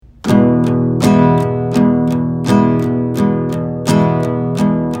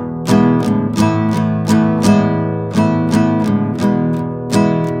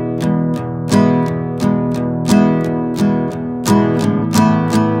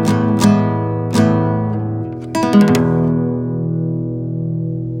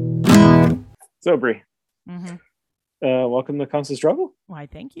So, Bree, Mm-hmm. welcome to Constant Struggle. Why,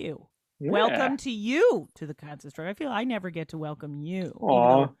 thank you. Yeah. Welcome to you to the Constant Struggle. I feel I never get to welcome you, even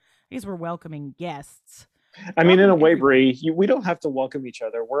Aw. though I guess we're welcoming guests. I mean, in Welcome a way, everybody. Bree, we don't have to welcome each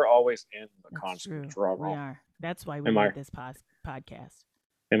other. We're always in the That's constant true. We struggle. are. That's why we Am I made this podcast.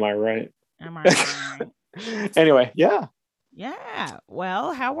 am I right? Am I right? Anyway, yeah. Yeah.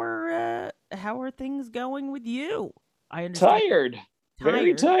 Well, how are things going with you? I understand. Tired.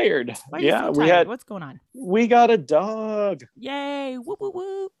 Very Tired. tired. Why are you Yeah, so tired? What's going on? we got a dog. Yay! Whoop whoop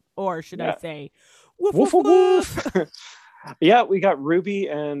whoop. Or should I Yeah. say, woof Woof woof woof. woof? Yeah, we got Ruby,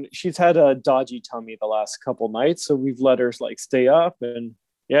 and she's had a dodgy tummy the last couple nights, so we've let her like stay up. And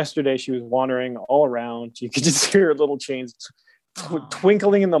yesterday she was wandering all around. You could just hear her little chains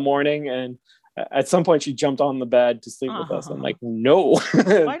twinkling in the morning, and at some point she jumped on the bed to sleep with us. I'm like, no.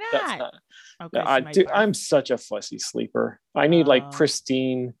 Why That's not? not. Okay, she might barf. I'm such a fussy sleeper. I need like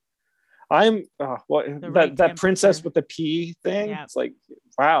pristine. I'm what right that princess temperature. with the pea thing. Yeah. It's like,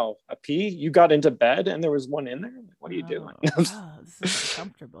 wow, a pea. You got into bed and there was one in there. Like, what are you doing? This is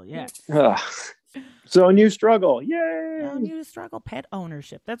uncomfortable. Yeah. So a new struggle. Yay! Oh, new struggle. Pet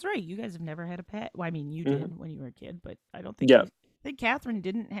ownership. That's right. You guys have never had a pet. Well, I mean, you did when you were a kid, but I don't think. Yeah. I think Cathryn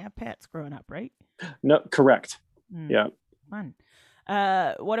didn't have pets growing up, right? No, correct. Yeah. Fun.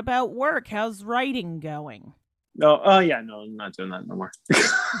 What about work? How's writing going? No. Oh, yeah. No, I'm not doing that no more.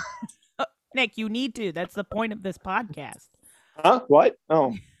 Nick, you need to. That's the point of this podcast. Huh? What?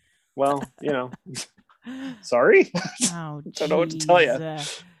 Oh, well, sorry. Oh, don't know what to tell you.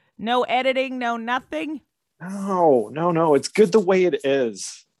 No editing, no nothing. No. It's good the way it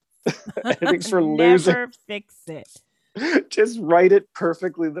is. Editing's for losers. Never fix it. Just write it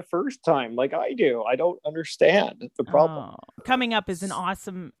perfectly the first time, like I do. I don't understand the problem. Coming up is an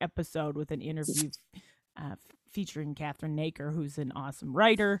awesome episode with an interview featuring Cathryn Naiker, who's an awesome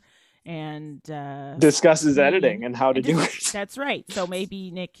writer, and discusses editing and how to do it. That's right. So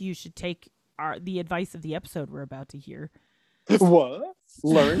maybe, Nick, you should take the advice of the episode we're about to hear. What?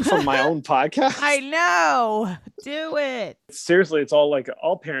 Learn from my own podcast? I know. Do it. Seriously, it's all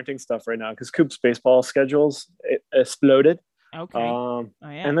parenting stuff right now because Coop's baseball schedules exploded. Okay.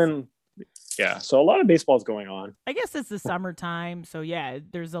 And then, yeah, so a lot of baseball's going on. I guess it's the summertime, so yeah,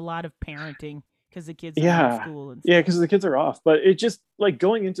 there's a lot of parenting because the kids are in school and stuff. Yeah, because the kids are off. But it just like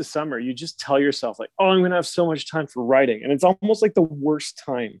going into summer, you just tell yourself like, oh, I'm going to have so much time for writing, and it's almost like the worst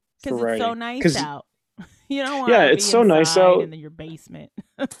time for writing. Because it's so nice out. You don't want it's so nice out in your basement.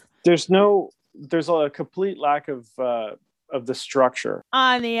 There's a complete lack of the structure.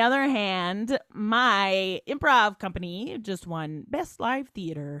 On the other hand, my improv company just won Best Live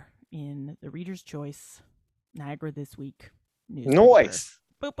Theater in the Reader's Choice Niagara this week. Nice.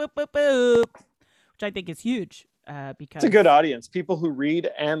 Boop, boop, boop, boop. Which I think is huge. Because it's a good audience. People who read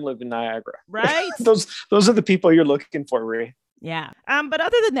and live in Niagara. Right? those are the people you're looking for, Ree. Yeah. But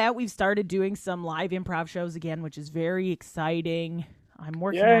other than that, we've started doing some live improv shows again, which is very exciting. I'm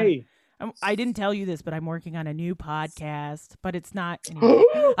working on, I didn't tell you this, but I'm working on a new podcast, but it's not.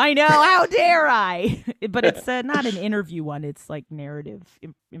 I know. How dare I? But it's not an interview one. It's like narrative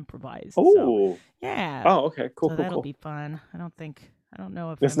improvised. Oh, so, yeah. Oh, okay. Cool. So cool, that'll cool. be fun. I don't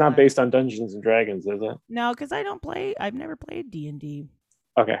know if it's not based on Dungeons and Dragons, is it? No, because I've never played D&D.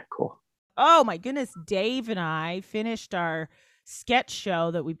 Okay, cool. Oh my goodness. Dave and I finished our sketch show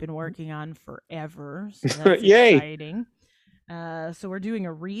that we've been working on forever. So that's Yay. exciting. So we're doing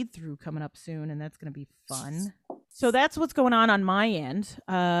a read through coming up soon, and that's going to be fun. So that's what's going on my end.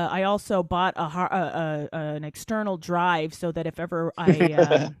 I also bought an external drive so that if ever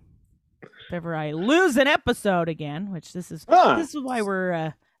I lose an episode again, which this is why we're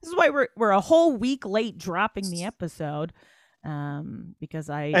a whole week late dropping the episode. Because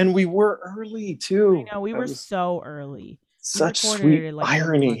we were early too. I know we were so early. Such sweet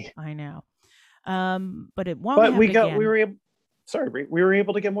irony. I know. But it won't. But we were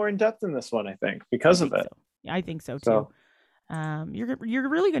able to get more in depth in this one, I think, because of it. So. Yeah, I think so too. You're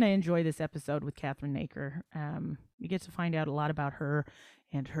really going to enjoy this episode with Cathryn Naiker. You get to find out a lot about her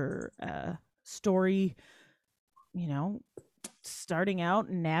and her story. Starting out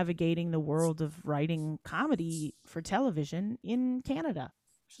and navigating the world of writing comedy for television in Canada,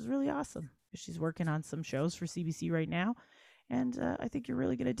 which is really awesome. She's working on some shows for CBC right now, and I think you're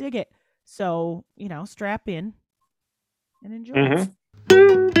really going to dig it. So, strap in and enjoy. Mm-hmm.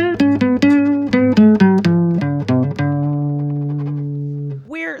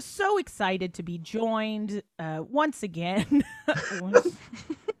 We're so excited to be joined once again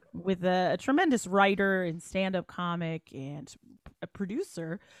with a tremendous writer and stand-up comic and a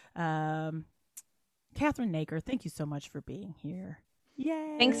producer, Cathryn Naiker. Thank you so much for being here.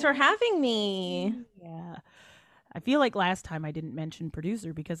 Yay. Thanks for having me. Yeah. I feel like last time I didn't mention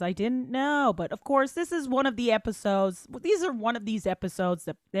producer because I didn't know. But of course, this is one of the episodes. These are one of these episodes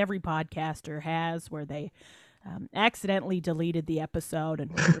that every podcaster has where they accidentally deleted the episode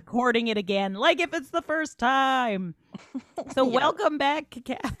and we're recording it again like if it's the first time. So welcome back,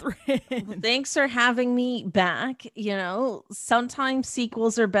 Cathryn. Thanks for having me back. You know, sometimes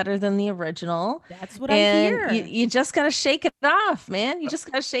sequels are better than the original. That's what I hear. You just got to shake it off, man. You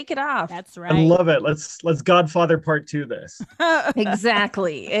just got to shake it off. That's right. I love it. Let's Godfather Part 2 this.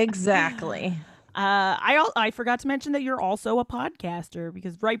 Exactly. I forgot to mention that you're also a podcaster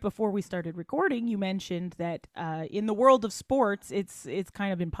because right before we started recording, you mentioned that in the world of sports, it's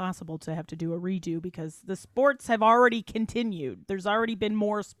kind of impossible to have to do a redo because the sports have already continued. There's already been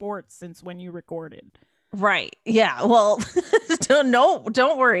more sports since when you recorded. Right. Yeah. Well,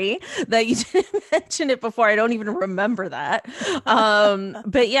 don't worry that you didn't mention it before. I don't even remember that.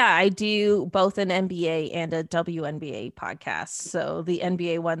 But yeah, I do both an NBA and a WNBA podcast. So the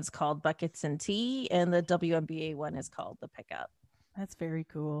NBA one's called Buckets and Tea, and the WNBA one is called The Pickup. That's very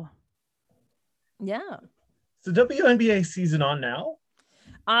cool. Yeah. So WNBA season on now?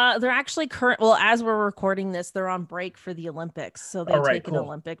 They're actually as we're recording this, they're on break for the Olympics. So they take an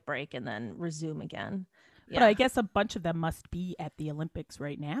Olympic break and then resume again. Yeah. But I guess a bunch of them must be at the Olympics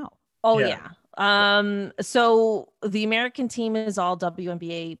right now. Oh, yeah. So the American team is all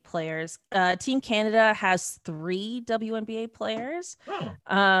WNBA players. Team Canada has 3 WNBA players.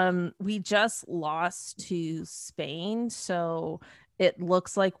 Oh. We just lost to Spain. So it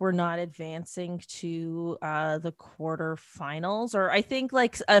looks like we're not advancing to the quarterfinals, or I think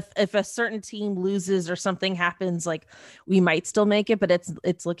like if a certain team loses or something happens, like we might still make it, but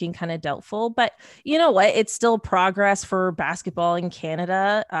it's looking kind of doubtful. But you know what? It's still progress for basketball in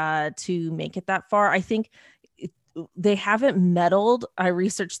Canada to make it that far. I think they haven't medaled, I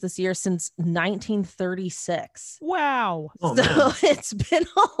researched this year, since 1936. Wow. Oh, so it's been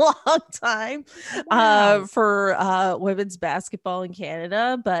a long time for women's basketball in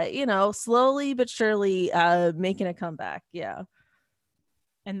Canada, but you know, slowly but surely making a comeback. Yeah.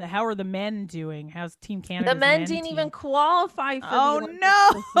 And how are the men doing? How's Team Canada? The men didn't even qualify for the Olympics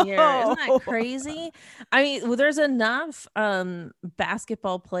this year. Isn't that crazy? I mean, there's enough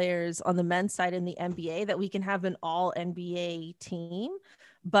basketball players on the men's side in the NBA that we can have an all NBA team.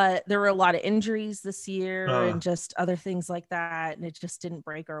 But there were a lot of injuries this year and just other things like that. And it just didn't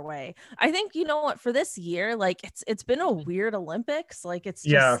break our way. I think, you know what, for this year, like it's been a weird Olympics. Like it's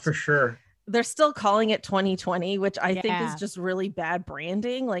just, for sure. They're still calling it 2020, which I think is just really bad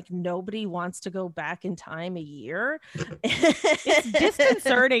branding. Like nobody wants to go back in time a year. It's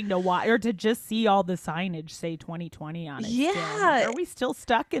disconcerting to watch or to just see all the signage say 2020 on it. Yeah. Are we still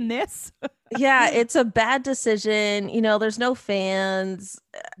stuck in this? Yeah, it's a bad decision. You know, there's no fans.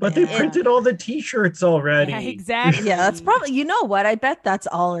 But they printed all the t-shirts already. Yeah, exactly. Yeah, that's probably, you know what? I bet that's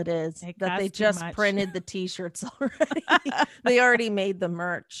all it is. That they just much. printed the t-shirts already. They already made the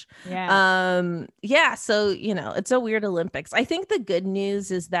merch. Yeah. Yeah, so, you know, it's a weird Olympics. I think the good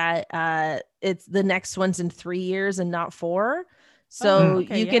news is that it's the next one's in 3 years and not 4. So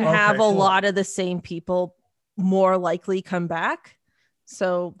you can have a lot of the same people more likely come back.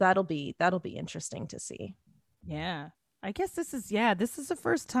 So that'll be interesting to see. Yeah. I guess this is the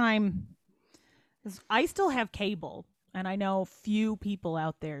first time I still have cable, and I know few people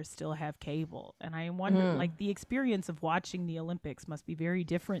out there still have cable, and I wonder like the experience of watching the Olympics must be very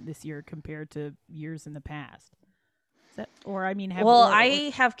different this year compared to years in the past.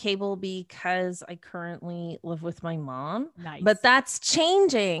 I have cable because I currently live with my mom. Nice. But that's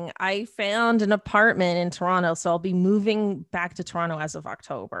changing. I found an apartment in Toronto, so I'll be moving back to Toronto as of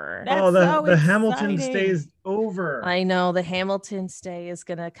October. The Hamilton stay is over. I know the Hamilton stay is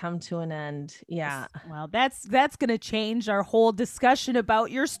going to come to an end. Yeah. Well, that's going to change our whole discussion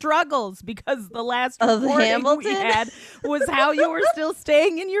about your struggles, because the last recording we had was how you were still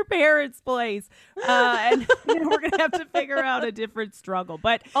staying in your parents' place. And we're going to have to figure out a different struggle.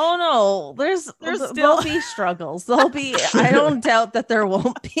 But no, there'll be struggles. I don't doubt that there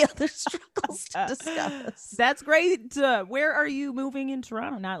won't be other struggles to discuss. That's great. Where are you moving in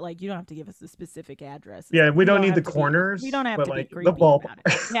Toronto? Not like you don't have to give us a specific address. Yeah, we don't need the corners. We don't have to like be creepy the ball. About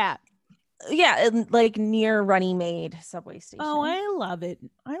it. Yeah. Yeah, like near Runnymede subway station. Oh, I love it.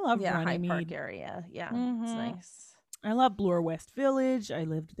 I love Runnymede. High Park area. Yeah, It's nice. I love Bloor West Village. I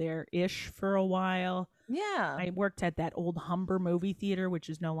lived there-ish for a while. Yeah. I worked at that old Humber movie theater,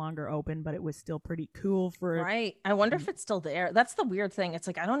 which is no longer open, but it was still pretty cool for it. Right. I wonder if it's still there. That's the weird thing. It's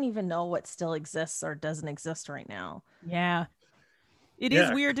like, I don't even know what still exists or doesn't exist right now. Yeah. It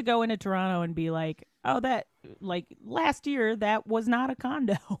is weird to go into Toronto and be like, oh, that like last year that was not a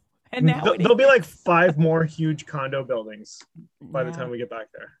condo. And now there'll be like 5 more huge condo buildings by the time we get back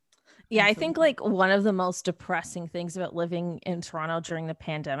there. Yeah, I think like one of the most depressing things about living in Toronto during the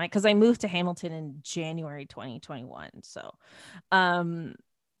pandemic, because I moved to Hamilton in January 2021. So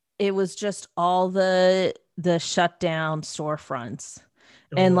it was just all the shut down storefronts.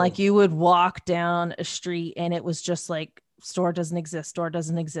 And like you would walk down a street and it was just like store doesn't exist,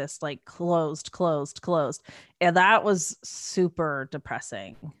 like closed. And that was super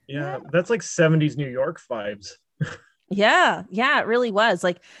depressing. Yeah, that's like 70s New York vibes. Yeah, it really was.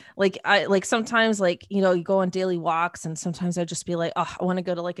 Like I like sometimes like, you know, you go on daily walks and sometimes I'd just be like, oh, I want to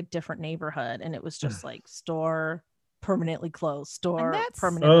go to like a different neighborhood. And it was just like store permanently closed,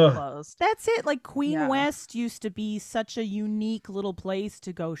 permanently closed. That's it. Like Queen West used to be such a unique little place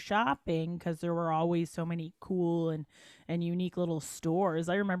to go shopping because there were always so many cool and unique little stores.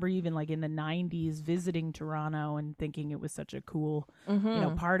 I remember even like in the 90s visiting Toronto and thinking it was such a cool, you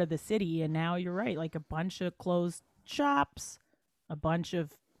know, part of the city. And now you're right, like a bunch of closed shops, a bunch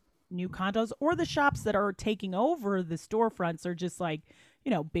of new condos, or the shops that are taking over the storefronts are just like,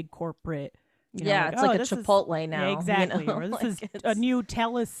 you know, big corporate. You know, it's like a Chipotle now. Yeah, exactly. You know? Or this like is a new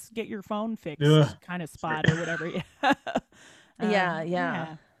TELUS get your phone fixed kind of spot or whatever.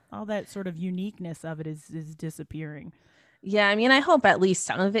 Yeah. All that sort of uniqueness of it is disappearing. Yeah, I mean, I hope at least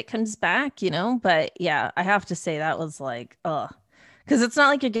some of it comes back, you know, but yeah, I have to say that was like, because it's not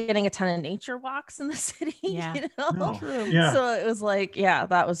like you're getting a ton of nature walks in the city, you know? No. True. Yeah. So it was like,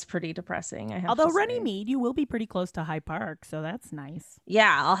 that was pretty depressing. Although Runnymede, you will be pretty close to High Park, so that's nice.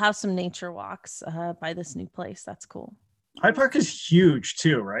 Yeah, I'll have some nature walks by this new place. That's cool. High Park is huge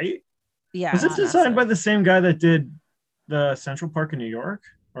too, right? Yeah. Was it designed by the same guy that did the Central Park in New York?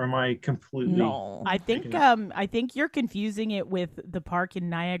 Or am I completely? No, I think you're confusing it with the park in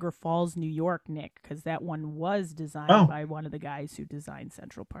Niagara Falls, New York, Nick, because that one was designed by one of the guys who designed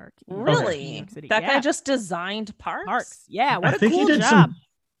Central Park. Really? That guy just designed parks? Yeah, what a cool job.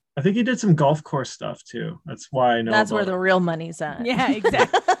 I think he did some golf course stuff too. That's why I know. That's where the real money's at. Yeah,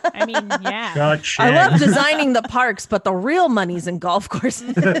 exactly. I mean, yeah. Gotcha. I love designing the parks, but the real money's in golf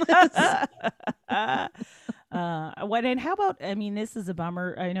courses. And how about, I mean, this is a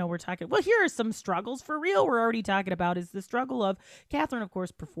bummer. I know we're talking, well, here are some struggles for real. We're already talking about is the struggle of Cathryn, of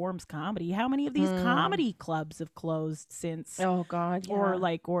course, performs comedy. How many of these comedy clubs have closed since? Oh God. Yeah. Or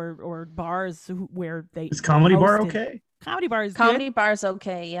like, or bars where they. Is Comedy Bar okay? Comedy Bar is Comedy good. Bar's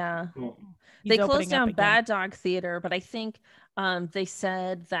okay. Yeah. Cool. They closed down Bad Dog Theater, but I think they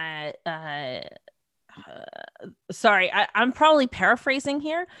said that sorry, I'm probably paraphrasing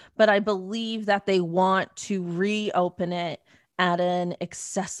here, but I believe that they want to reopen it at an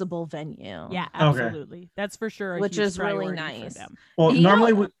accessible venue. Yeah, absolutely. Okay. That's for sure. Which is really nice. Well,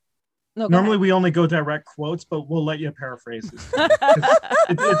 normally we only go direct quotes, but we'll let you paraphrase this.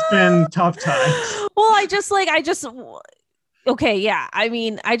 It's been tough times. Well, okay, yeah. I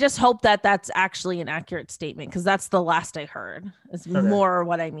mean, I just hope that that's actually an accurate statement because that's the last I heard. Is more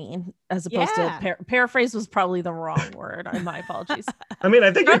what I mean, as opposed to paraphrase was probably the wrong word. My apologies. I mean,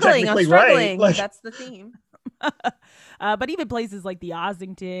 I think you're technically right. Like, that's the theme. But even places like the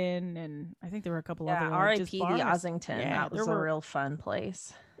Ossington, and I think there were a couple other R.I.P. the Ossington. Yeah, that was a real fun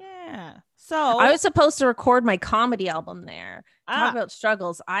place. Yeah. So I was supposed to record my comedy album there. Talk about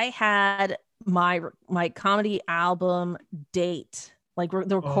struggles. I had my comedy album date, like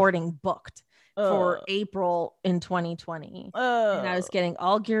the recording booked for April in 2020. And I was getting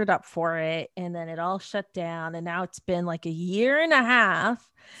all geared up for it, and then it all shut down, and now it's been like a year and a half.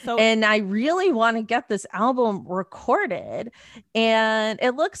 And I really want to get this album recorded, and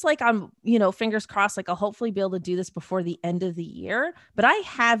it looks like I'm, fingers crossed, like I'll hopefully be able to do this before the end of the year, but I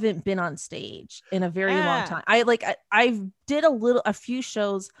haven't been on stage in a very long time. I did a few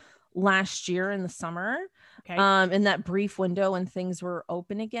shows last year in the summer, in that brief window when things were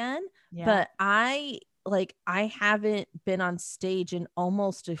open again. But I haven't been on stage in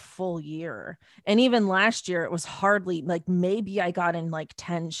almost a full year. And even last year, it was hardly maybe I got in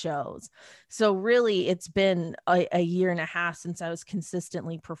 10 shows. So really it's been a year and a half since I was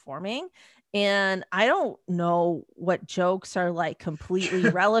consistently performing. And I don't know what jokes are completely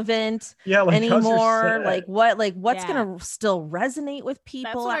relevant anymore. What's going to still resonate with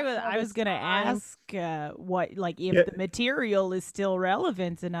people? That's what I was going to ask. What if the material is still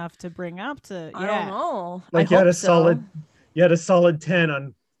relevant enough to bring up to? I don't know. You had a solid 10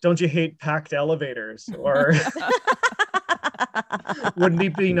 on "Don't you hate packed elevators?" Or wouldn't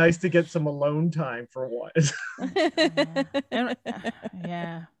it be nice to get some alone time for once?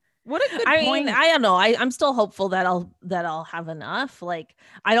 Yeah. What a good point. mean, I don't know. I'm still hopeful that I'll have enough. Like,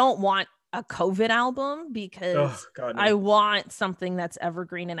 I don't want a COVID album because God, no. I want something that's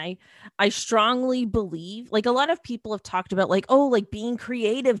evergreen. And I strongly believe, like, a lot of people have talked about like, oh, like being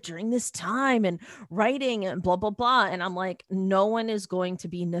creative during this time and writing and blah, blah, blah. And I'm like, no one is going to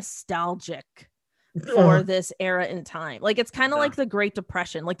be nostalgic for this era in time. Like, it's kind of like the Great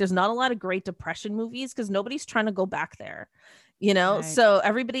Depression. Like, there's not a lot of Great Depression movies because nobody's trying to go back there. Right. So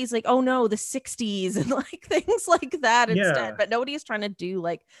everybody's like, oh no, the 60s and like things like that instead. But nobody's trying to do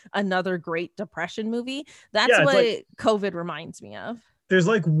like another Great Depression movie. That's what like, COVID reminds me of. There's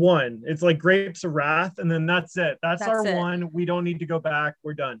like one. It's like Grapes of Wrath, and then that's it. That's our one. We don't need to go back.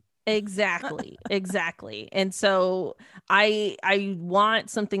 We're done. Exactly. And so I want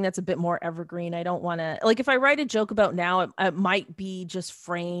something that's a bit more evergreen. I don't want to, like, if I write a joke about now, it might be just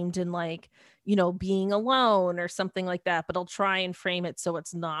framed in like, being alone or something like that, but I'll try and frame it so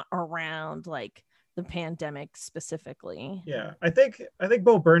it's not around like the pandemic specifically. Yeah, I think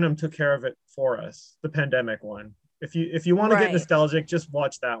Bo Burnham took care of it for us, the pandemic one. If you want to get nostalgic, just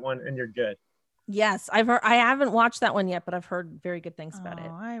watch that one and you're good. Yes, I haven't watched that one yet, but I've heard very good things about it.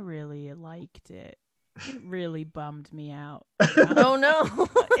 I really liked it. It really bummed me out. Oh no.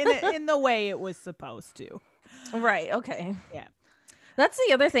 in the way it was supposed to. Right, okay. Yeah. That's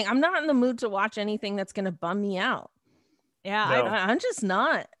the other thing. I'm not in the mood to watch anything that's going to bum me out. Yeah, no. I'm just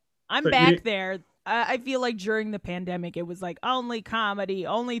not. I'm back there. I feel like during the pandemic, it was like only comedy,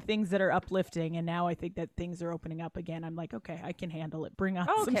 only things that are uplifting. And now I think that things are opening up again. I'm like, okay, I can handle it. Bring on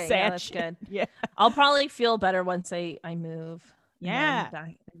some sad that's shit. Good. Yeah. I'll probably feel better once I move. Yeah.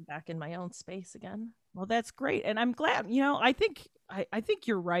 Back in my own space again. Well, that's great. And I'm glad, I think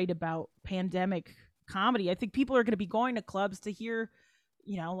you're right about pandemic comedy. I think people are going to be going to clubs to hear,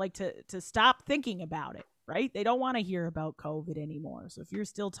 like to stop thinking about it, right? They don't want to hear about COVID anymore. So if you're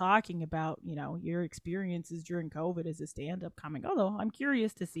still talking about, your experiences during COVID as a stand-up comic, although I'm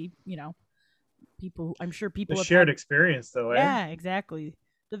curious to see, people, I'm sure people have shared experience though. Yeah, exactly.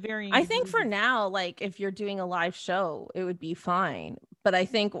 The varying. I think for now, like if you're doing a live show, it would be fine. But I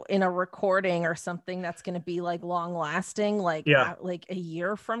think in a recording or something that's going to be like long lasting, like like a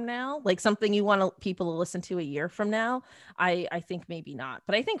year from now, like something you want people to listen to a year from now, I think maybe not.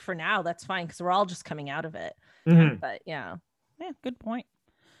 But I think for now that's fine because we're all just coming out of it. Mm-hmm. But yeah, good point.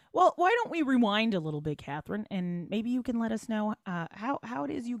 Well, why don't we rewind a little bit, Cathryn, and maybe you can let us know how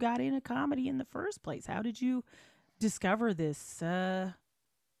it is you got into comedy in the first place. How did you discover this?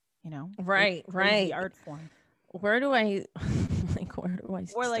 Right. The art form. Where do I start?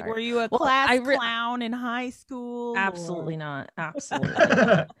 Or like, were you a class clown in high school? Absolutely not. Absolutely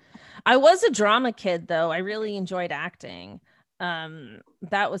not. I was a drama kid though. I really enjoyed acting.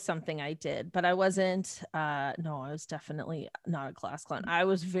 That was something I did, but I wasn't, I was definitely not a class clown. I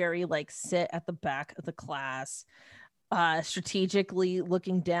was very like sit at the back of the class, strategically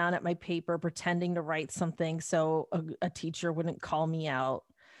looking down at my paper, pretending to write something so a teacher wouldn't call me out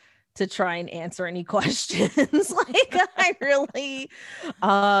to try and answer any questions. Like I really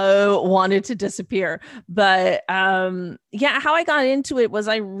wanted to disappear. But how I got into it was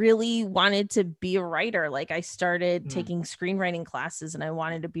I really wanted to be a writer. Like I started taking screenwriting classes and I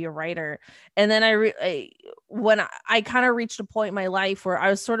wanted to be a writer. And then when I kind of reached a point in my life where I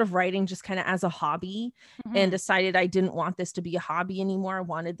was sort of writing just kind of as a hobby and decided I didn't want this to be a hobby anymore. I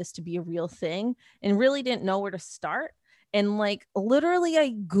wanted this to be a real thing and really didn't know where to start. And like literally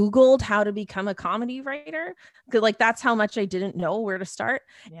I Googled how to become a comedy writer because like that's how much I didn't know where to start.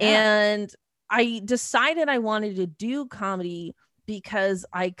 And I decided I wanted to do comedy because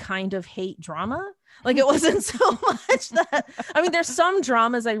I kind of hate drama. Like it wasn't so much that, I mean, there's some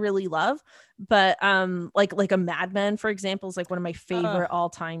dramas I really love, but like a Mad Men, for example, is like one of my favorite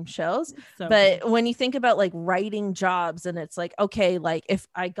all-time shows. So but when you think about like writing jobs and it's like, okay, like if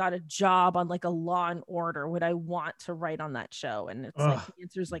I got a job on like a Law and Order, would I want to write on that show? And it's like, the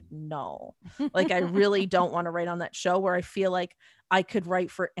answer is like, no, like I really don't want to write on that show where I feel like I could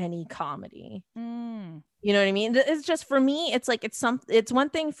write for any comedy. You know what I mean? It's just for me, it's like it's one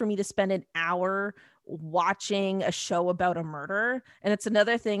thing for me to spend an hour watching a show about a murder, and it's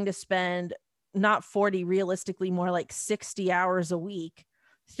another thing to spend not 40, realistically more like 60 hours a week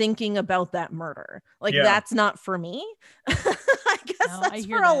thinking about that murder. Like that's not for me. I guess that's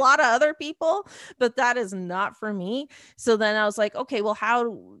for a lot of other people, but that is not for me. So then I was like, okay, well,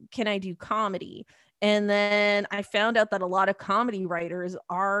 how can I do comedy? And then I found out that a lot of comedy writers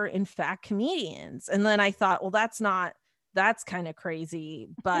are in fact comedians. And then I thought, well, that's kind of crazy,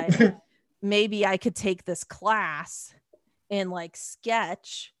 but maybe I could take this class and like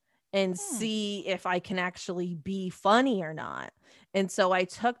sketch and see if I can actually be funny or not. And so I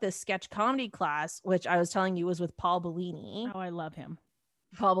took this sketch comedy class, which I was telling you was with Paul Bellini. Oh, I love him.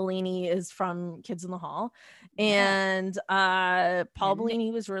 Paul Bellini is from Kids in the Hall. And Paul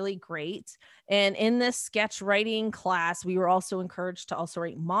Bellini was really great. And in this sketch writing class, we were also encouraged to also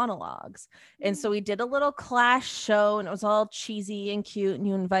write monologues. And so we did a little class show, and it was all cheesy and cute. And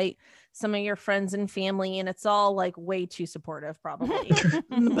you invite some of your friends and family, and it's all like way too supportive, probably.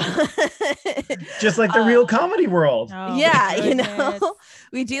 Just like the real comedy world. Oh, yeah, you know,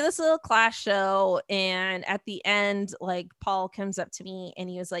 we do this little class show, and at the end, like, Paul comes up to me and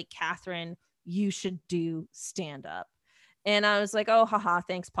he was like, Cathryn, you should do stand-up. And I was like, oh, haha,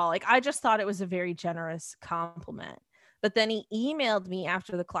 thanks, Paul. Like, I just thought it was a very generous compliment. But then he emailed me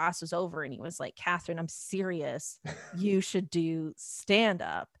after the class was over, and he was like, Cathryn, I'm serious. You should do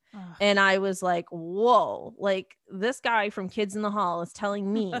stand-up. And I was like, whoa, like, this guy from Kids in the Hall is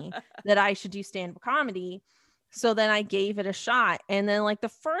telling me that I should do stand-up comedy. So then I gave it a shot. And then, like, the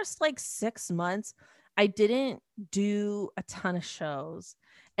first like 6 months, I didn't do a ton of shows.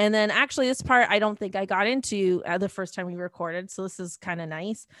 And then actually this part, I don't think I got into the first time we recorded. So this is kind of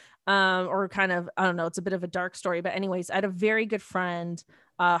nice. Or kind of, I don't know, it's a bit of a dark story. But anyways, I had a very good friend,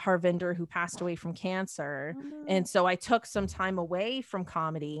 Harvinder, who passed away from cancer. And so I took some time away from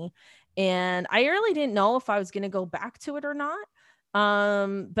comedy, and I really didn't know if I was going to go back to it or not.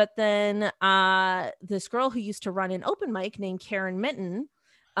 But then this girl who used to run an open mic named Karen Minton.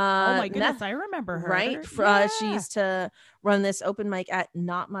 Oh my goodness, I remember her. Right. She used to run this open mic at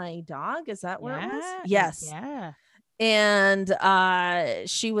Not My Dog. Is that where it was? Yes. Yeah. And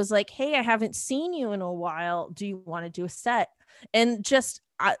she was like, hey, I haven't seen you in a while. Do you want to do a set? And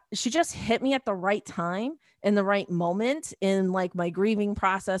she just hit me at the right time, in the right moment, in like my grieving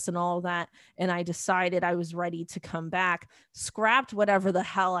process and all of that. And I decided I was ready to come back, scrapped whatever the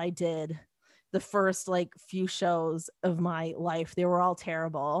hell I did the first like few shows of my life. They were all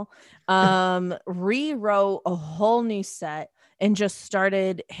terrible. Rewrote a whole new set and just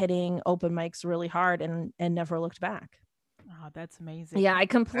started hitting open mics really hard, and never looked back. Oh, that's amazing. Yeah, I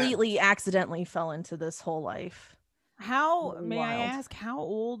completely accidentally fell into this whole life. How may I ask, how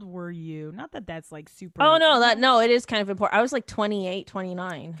old were you? Not that that's like super. Oh, no, it is kind of important. I was like 28,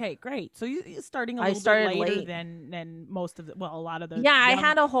 29. Okay, great. So you're starting a little bit later than most of a lot of the. Yeah, I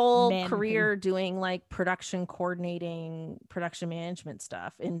had a whole career doing like production coordinating, production management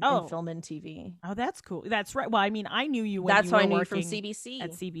stuff in film and TV. Oh, that's cool. That's right. Well, I mean, I knew you when that's you were I knew working from CBC.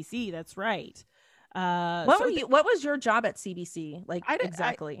 At CBC. That's right. What was your job at CBC? Like,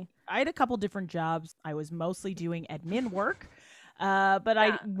 exactly. I had a couple different jobs. I was mostly doing admin work, but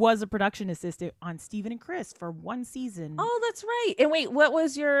I was a production assistant on Stephen and Chris for one season. Oh, that's right. And wait, what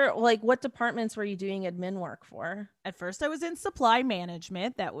was your, like, what departments were you doing admin work for? At first I was in supply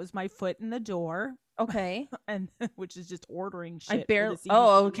management. That was my foot in the door. Okay. And which is just ordering shit. Okay.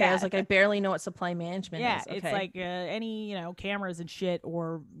 Yeah. I was like, I barely know what supply management is. Okay. It's like any, cameras and shit,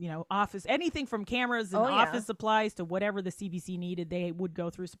 or, office, anything from cameras and office supplies to whatever the CBC needed. They would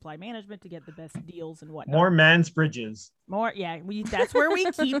go through supply management to get the best deals and whatnot. More Mansbridges. More. Yeah. That's where we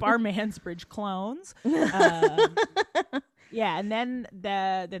keep our Mansbridge clones. Yeah, and then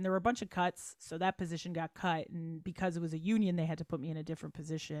there were a bunch of cuts, so that position got cut, and because it was a union, they had to put me in a different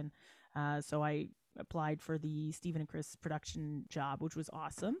position. So I applied for the Stephen and Chris production job, which was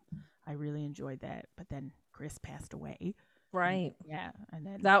awesome. I really enjoyed that, but then Chris passed away. Right. And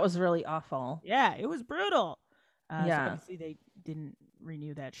then that was really awful. Yeah, it was brutal. So obviously they didn't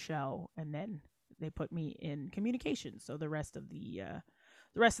renew that show, and then they put me in communications. So the rest of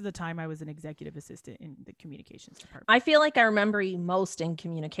the time I was an executive assistant in the communications department. I feel like I remember you most in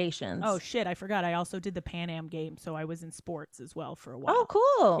communications. Oh shit, I forgot. I also did the Pan Am game, so I was in sports as well for a while. Oh,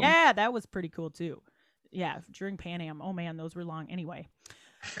 cool. Yeah, that was pretty cool too. Yeah, during Pan Am. Oh man, those were long. Anyway.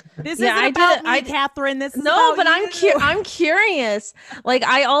 This isn't about me, Cathryn. This is no, but I'm curious. Like,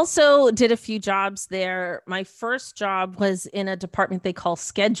 I also did a few jobs there. My first job was in a department they call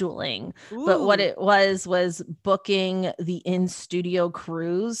scheduling. Ooh. But what it was booking the in-studio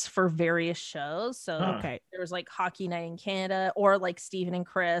crews for various shows. So there was like Hockey Night in Canada, or like Stephen and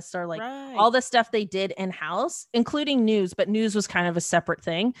Chris, or like all the stuff they did in-house, including news, but news was kind of a separate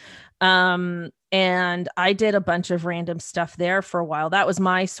thing. And I did a bunch of random stuff there for a while. That was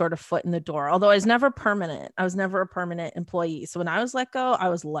my sort of foot in the door. Although I was never permanent. I was never a permanent employee. So when I was let go, I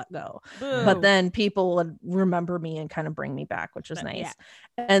was let go. Boo. But then people would remember me and kind of bring me back, which was nice.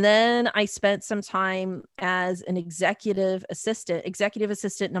 Yeah. And then I spent some time as an executive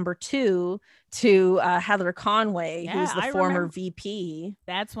assistant number 2 to Heather Conway, who's the former remember. VP.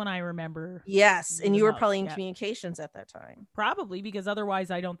 That's when I remember. Yes, and you were probably in Yep. communications at that time. Probably, because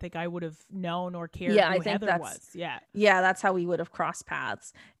otherwise I don't think I would have known or cared Yeah, who I think Heather was. Yeah. Yeah, that's how we would have crossed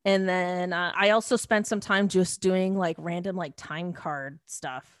paths. And then I also spent some time just doing like random like time card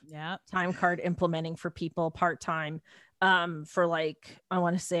stuff. Yeah. Time card implementing for people part-time. For like, I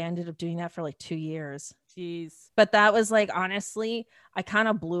want to say I ended up doing that for like 2 years. Jeez. But that was like, honestly, I kind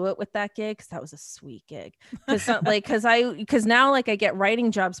of blew it with that gig because that was a sweet gig. Because now like I get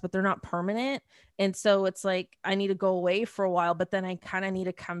writing jobs, but they're not permanent. And so it's like I need to go away for a while, but then I kind of need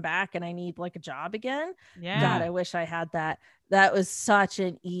to come back and I need like a job again. Yeah. God, I wish I had that. That was such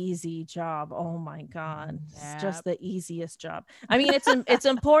an easy job. Oh my God. Yeah. It's just the easiest job. I mean, it's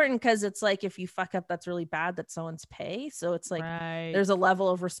important because it's like if you fuck up, that's really bad, that's someone's pay. So it's like there's a level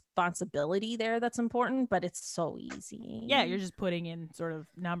of responsibility there that's important, but it's so easy. Yeah, you're just putting in sort of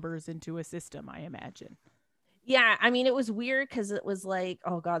numbers into a system, I imagine. Yeah, I mean, it was weird because it was like,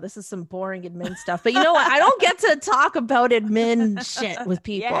 oh God, this is some boring admin stuff. But you know what? I don't get to talk about admin shit with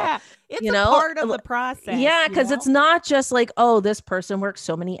people. Yeah, it's a part of the process. Yeah, because it's not just like, oh, this person worked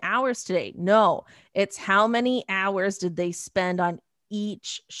so many hours today. No, it's how many hours did they spend on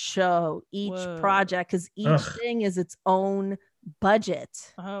each show, each project, because each thing is its own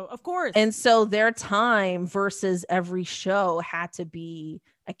budget. Oh, of course. And so their time versus every show had to be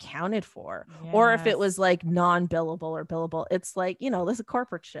accounted for. Yes. Or if it was like non-billable or billable, it's like, you know, this is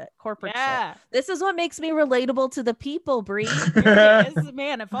corporate shit. Shit. This is what makes me relatable to the people, Bree.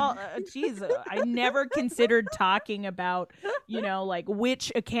 Man, if all I never considered talking about, you know, like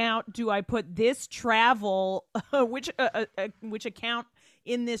which account do I put this travel, which account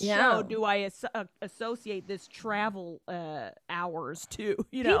in this show do I associate this travel hours to,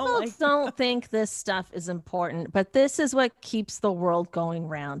 you know? People don't think this stuff is important, but this is what keeps the world going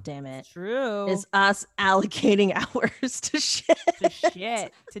round, damn it. True. Is us allocating hours to shit.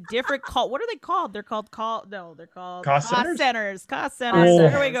 To different what are they called? They're called cost centers. Cost centers. Oh.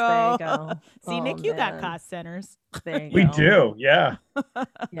 There we go. There you go. See, Nick, you got cost centers. We do, yeah.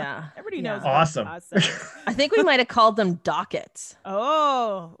 Yeah. Everybody knows. Awesome. I think we might have called them dockets.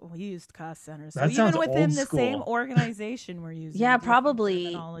 Oh, we used cost centers. That so sounds even within old the school. same organization we're using. Yeah, probably.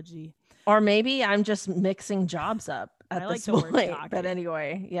 Terminology. Or maybe I'm just mixing jobs up at this point. But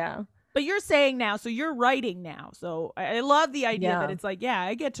anyway, yeah. But you're saying now, so you're writing now. So I love the idea that it's like, yeah,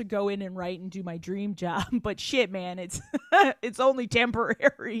 I get to go in and write and do my dream job. But shit, man, it's it's only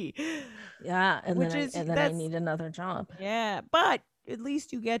temporary. Yeah, and then I need another job. Yeah, but at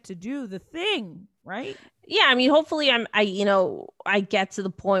least you get to do the thing, right? Yeah, I mean, hopefully I get to the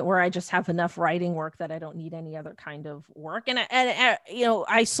point where I just have enough writing work that I don't need any other kind of work. And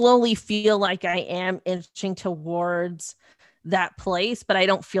I slowly feel like I am inching towards that place, but I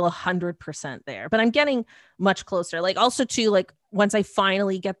don't feel 100% there, but I'm getting much closer. Like also too, like once I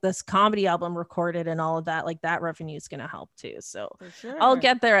finally get this comedy album recorded and all of that, like that revenue is going to help too. So I'll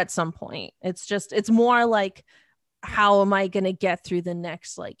get there at some point. It's more like, how am I going to get through the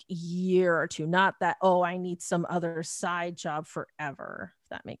next like year or two? Not that, oh, I need some other side job forever. If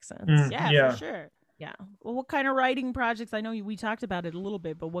that makes sense. Yeah, for sure. Yeah. Well, what kind of writing projects? I know we talked about it a little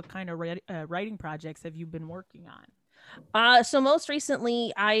bit, but what kind of writing projects have you been working on? So most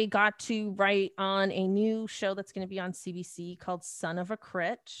recently I got to write on a new show that's going to be on CBC called Son of a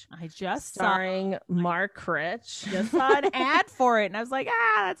Critch. I just starring Mark Critch. Just saw an ad for it and I was like,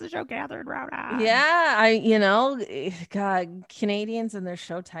 that's a show Cathryn wrote on. Yeah, God, Canadians and their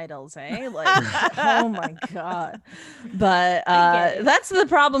show titles, eh? Like, oh my God. But that's the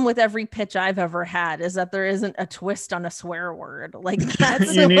problem with every pitch I've ever had, is that there isn't a twist on a swear word. Like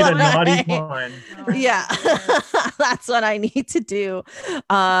that's you need a naughty one. Yeah. That's what I need to do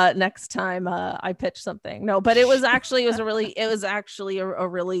next time I pitch something. No, but it was actually a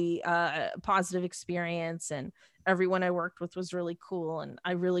really positive experience, and everyone I worked with was really cool, and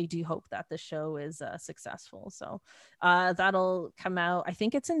I really do hope that the show is successful. So that'll come out, I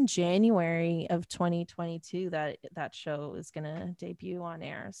think it's in January of 2022 that show is gonna debut on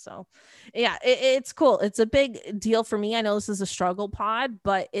air. So yeah, it's cool. It's a big deal for me. I know this is a struggle pod,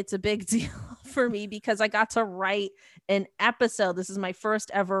 but it's a big deal for me because I got to write an episode. This is my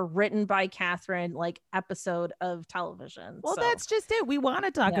first ever written by Cathryn like episode of television. Well, that's just it. We want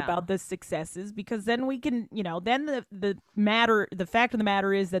to talk about the successes, because then we can, then the fact of the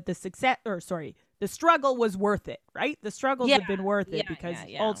matter is that the struggle was worth it, right? The struggles have been worth it because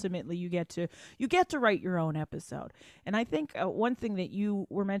ultimately you get to write your own episode. And I think one thing that you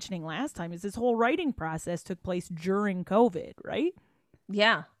were mentioning last time is this whole writing process took place during COVID, right?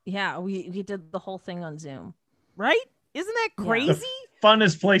 Yeah. We did the whole thing on Zoom. Right? Isn't that crazy?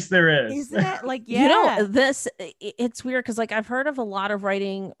 funnest place there is. Isn't it? Like, yeah. It's weird because like I've heard of a lot of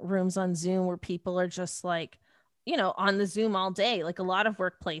writing rooms on Zoom where people are just like, on the Zoom all day, like a lot of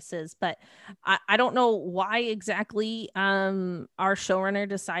workplaces, but I don't know why exactly our showrunner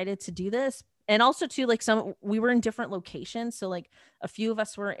decided to do this. And also too, like we were in different locations. So like a few of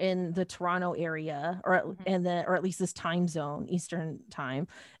us were in the Toronto area or at least this time zone, Eastern time.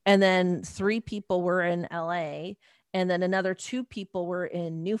 And then 3 people were in LA. And then another 2 people were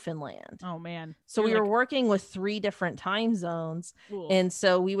in Newfoundland. Oh, man. So we were working with 3 different time zones. Cool. And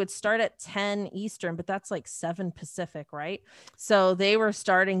so we would start at 10 Eastern, but that's like 7 Pacific, right? So they were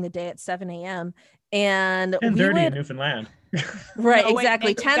starting the day at 7 a.m. And 10:30 in Newfoundland. Right, no,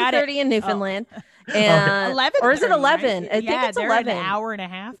 exactly. 10:30 in Newfoundland. And 11, or is it 11? Right? I think it's 11. An hour and a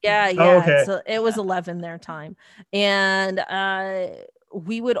half. Yeah. Oh, okay. So it was 11 their time. And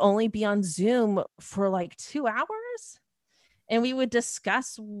we would only be on Zoom for like 2 hours. And we would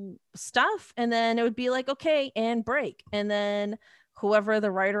discuss stuff, and then it would be like, okay, and break. And then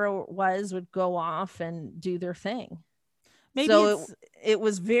the writer was would go off and do their thing. Maybe so it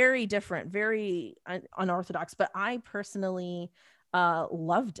was very different, very unorthodox, but I personally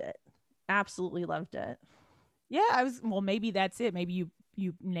loved it. Absolutely loved it. Yeah, maybe that's it. Maybe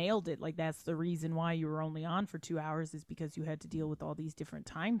you nailed it. Like that's the reason why you were only on for 2 hours is because you had to deal with all these different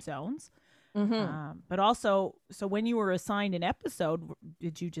time zones. Mm-hmm. But also, so when you were assigned an episode,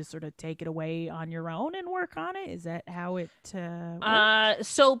 did you just sort of take it away on your own and work on it? Is that how it worked?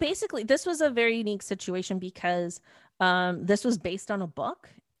 So basically, this was a very unique situation because this was based on a book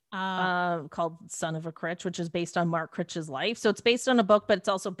called Son of a Critch, which is based on Mark Critch's life. So it's based on a book, but it's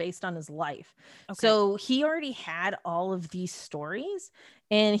also based on his life. Okay. So he already had all of these stories,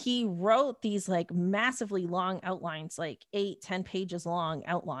 and he wrote these like massively long outlines, like 8-10 pages long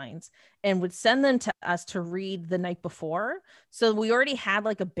outlines, and would send them to us to read the night before. So we already had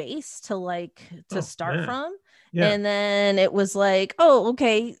like a base to start from. Yeah. And then it was like, oh,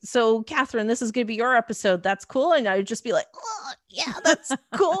 okay, so Cathryn, this is going to be your episode. That's cool. And I would just be like, oh, yeah, that's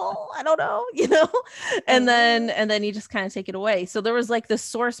cool. I don't know, and then you just kind of take it away. So there was like the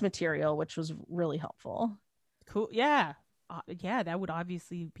source material, which was really helpful. Cool. Yeah. Yeah, that would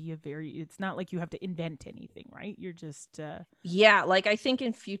obviously be it's not like you have to invent anything, right? You're just yeah, like I think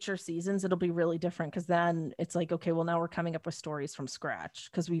in future seasons it'll be really different because then it's like, okay, well now we're coming up with stories from scratch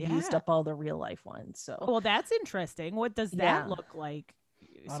because we've used up all the real life ones. So well, that's interesting. What does that look like?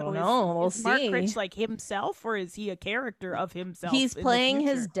 I don't know. We'll see. Mark Critch like himself, or is he a character of himself? He's playing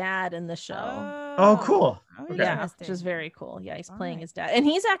his dad in the show. Oh, cool. Okay. Yeah, which is very cool. Yeah, he's playing his dad, and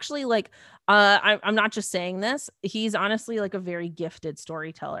he's actually like, I'm not just saying this. He's honestly like a very gifted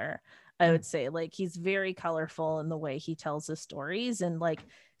storyteller. I would say like he's very colorful in the way he tells his stories, and like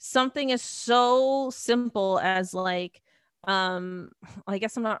something is so simple as like. I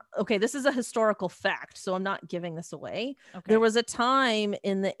guess I'm not okay. This is a historical fact, so I'm not giving this away. Okay. There was a time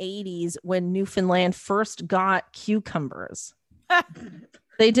in the 80s when Newfoundland first got cucumbers.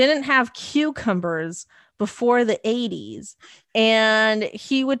 They didn't have cucumbers before the 80s, and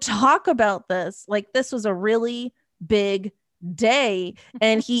he would talk about this like this was a really big day,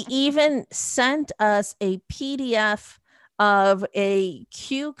 and he even sent us a PDF of a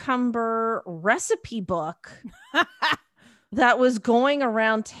cucumber recipe book. That was going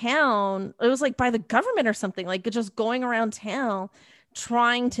around town. It was like by the government or something, like just going around town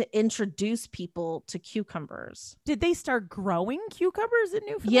trying to introduce people to cucumbers. Did they start growing cucumbers in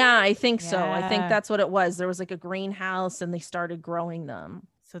Newfoundland? Yeah, I think so. I think that's what it was. There was like a greenhouse and they started growing them.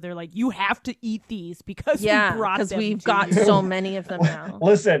 So they're like, you have to eat these because we brought them. Because we've got so many of them now.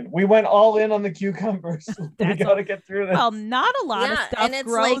 Listen, we went all in on the cucumbers. We got to get through this. Well, not a lot of stuff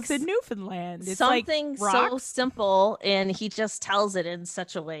grows in Newfoundland. It's something so simple, and he just tells it in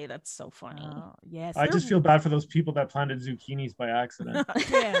such a way that's so funny. Yes, I just feel bad for those people that planted zucchinis by accident.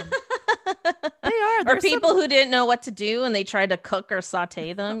 Yeah. They are. Or people who didn't know what to do and they tried to cook or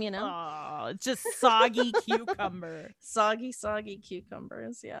saute them, Oh, it's just soggy cucumber. Soggy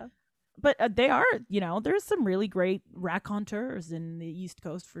cucumbers, yeah. But they are, there's some really great raconteurs in the East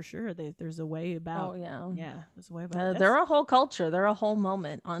Coast for sure. There's a way about. Oh, yeah. Yeah, there's a way about they're a whole culture. They're a whole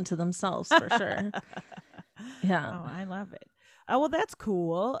moment onto themselves for sure. Yeah. Oh, I love it. Oh, well, that's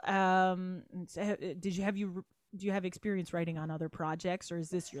cool. Do you have experience writing on other projects, or is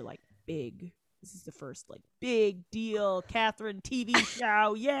this your this is the first big deal Cathryn TV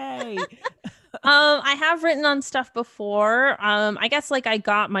show? Yay. I have written on stuff before. I guess I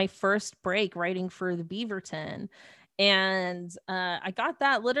got my first break writing for the Beaverton, and I got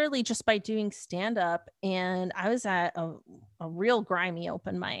that literally just by doing stand-up. And I was at real grimy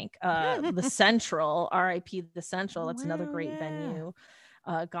open mic. The Central, RIP the Central. That's another great venue.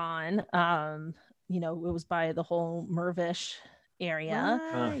 Gone. It was by the whole Mervish area.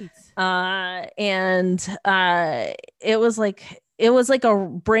 Right. It was like a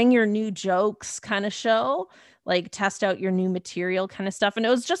bring your new jokes kind of show, like test out your new material kind of stuff. And it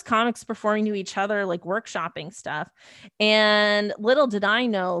was just comics performing to each other, like workshopping stuff. And little did I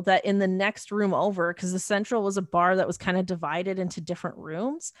know that in the next room over, because the Central was a bar that was kind of divided into different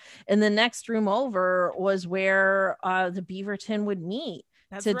rooms, and the next room over was where the Beaverton would meet.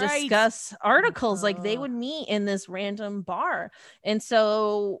 That's to right. discuss articles. Like they would meet in this random bar. And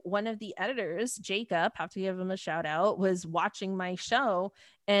so one of the editors, Jacob, have to give him a shout out, was watching my show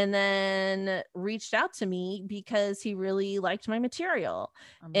and then reached out to me because he really liked my material.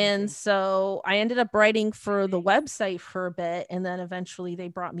 Amazing. And so I ended up writing for the website for a bit, and then eventually they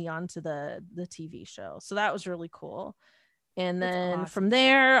brought me onto the TV show. So that was really cool. And then from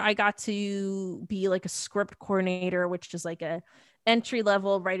there, I got to be like a script coordinator, which is like a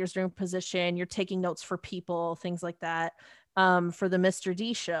entry-level writer's room position. You're taking notes for people, things like that, for the Mr.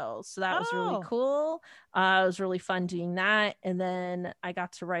 D show. So that was really cool. It was really fun doing that. And then I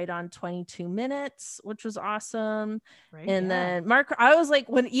got to write on 22 Minutes, which was awesome. Right, and then Mark, I was like,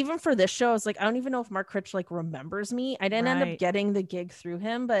 even for this show, I was like, I don't even know if Mark Critch like remembers me. I didn't end up getting the gig through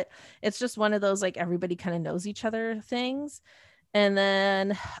him, but it's just one of those like everybody kind of knows each other things. And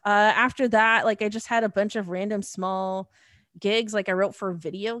then after that, like I just had a bunch of random small gigs. Like I wrote for a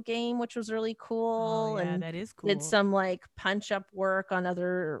video game, which was really cool. And that is cool. Did some like punch up work on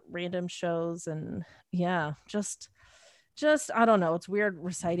other random shows. And just I don't know, it's weird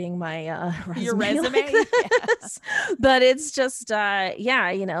reciting my resume like this. But it's just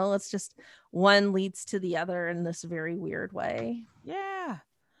it's just one leads to the other in this very weird way.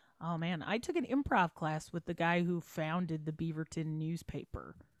 Oh man, I took an improv class with the guy who founded the Beaverton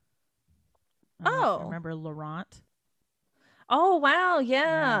newspaper. Remember Laurent? Oh, wow.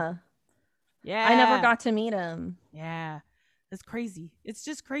 Yeah. I never got to meet him. Yeah. It's crazy. It's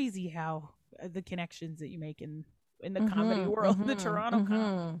just crazy how the connections that you make in the comedy world, the Toronto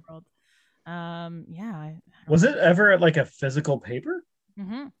comedy world. Was it ever like a physical paper?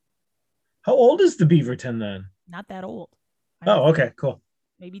 Mm-hmm. How old is the Beaverton then? Not that old. Okay, cool.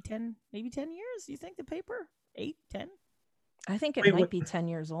 Maybe 10 years. You think the paper? 8, 10? I think it might be 10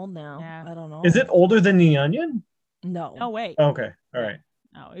 years old now. Yeah. I don't know. Is it older than The Onion? No way. Okay, all right.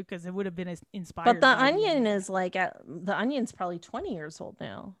 No, because it would have been inspired. But The Onion is like the Onion's probably 20 years old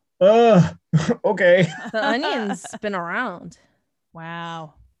now. Okay. The Onion's been around.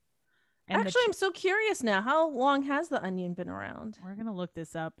 Wow. And actually, I'm so curious now. How long has The Onion been around? We're gonna look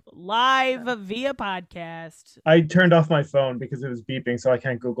this up live via podcast. I turned off my phone because it was beeping, so I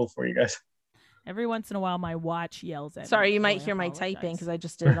can't Google for you guys. Every once in a while, my watch yells at me. Sorry, you might hear my typing because I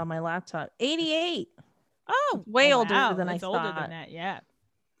just did it on my laptop. 88. Oh, way older than I thought. Older than that, yeah.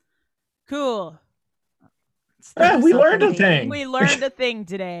 Cool. We learned a thing. We learned a thing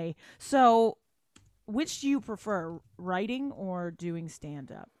today. So, which do you prefer, writing or doing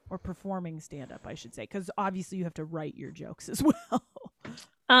stand-up? Or performing stand-up, I should say. Because obviously you have to write your jokes as well.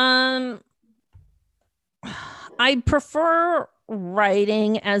 I prefer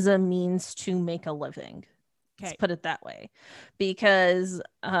writing as a means to make a living. Let's put it that way. Because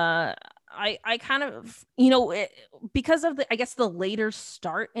I kind of, because of the later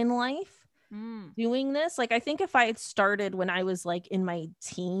start in life doing this, like I think if I had started when I was like in my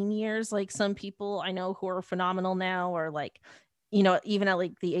teen years, like some people I know who are phenomenal now, or like, even at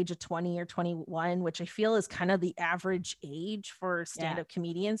like the age of 20 or 21, which I feel is kind of the average age for stand-up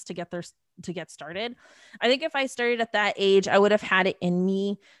comedians to get started. I think if I started at that age, I would have had it in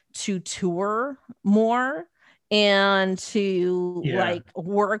me to tour more and to like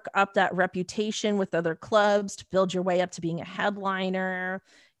work up that reputation with other clubs, to build your way up to being a headliner,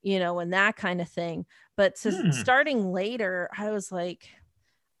 and that kind of thing. But starting later, I was like,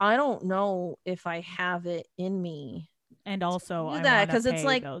 I don't know if I have it in me. And also I that because it's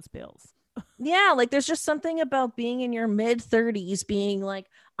like those bills. Yeah, like there's just something about being in your mid 30s being like,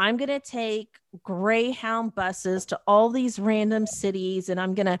 I'm going to take Greyhound buses to all these random cities and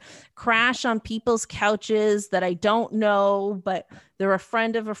I'm going to crash on people's couches that I don't know, but they're a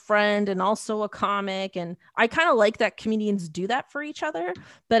friend of a friend and also a comic. And I kind of like that comedians do that for each other,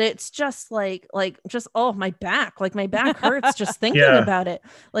 but it's just my back hurts just thinking about it.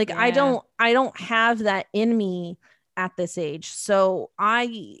 Like, I don't have that in me at this age. So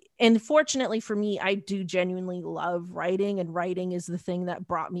and fortunately for me, I do genuinely love writing, and writing is the thing that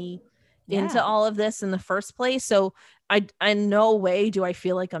brought me into all of this in the first place. So I in no way do I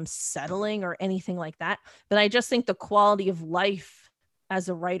feel like I'm settling or anything like that. But I just think the quality of life as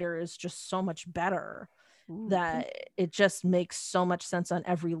a writer is just so much better. That it just makes so much sense on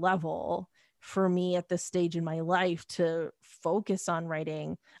every level for me at this stage in my life to focus on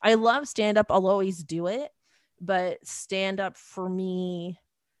writing. I love stand-up. I'll always do it, but stand-up for me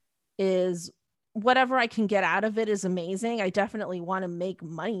is whatever I can get out of it is amazing. I definitely want to make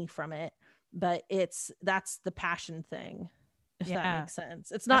money from it, but that's the passion thing, if that makes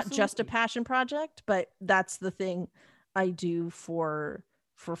sense. It's not just a passion project, but that's the thing I do for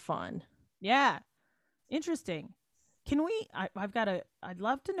fun. Yeah. Interesting. Can we, I'd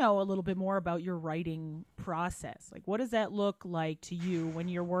love to know a little bit more about your writing process. Like, what does that look like to you when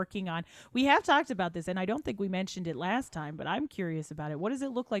you're working on, we have talked about this and I don't think we mentioned it last time, but I'm curious about it. What does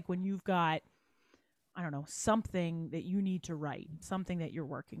it look like when you've got, I don't know, something that you need to write, something that you're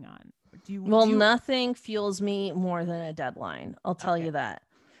working on? Nothing fuels me more than a deadline. I'll tell you that.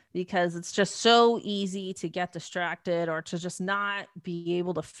 Because it's just so easy to get distracted or to just not be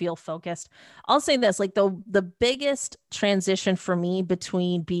able to feel focused. I'll say this, like the biggest transition for me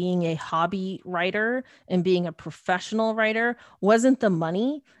between being a hobby writer and being a professional writer wasn't the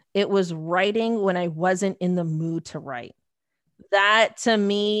money. It was writing when I wasn't in the mood to write. That to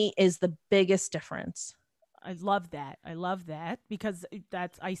me is the biggest difference. I love that because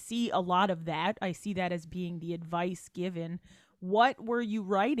I see a lot of that. I see that as being the advice given. What were you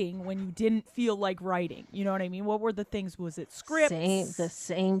writing when you didn't feel like writing? You know what I mean? What were the things? Was it scripts? The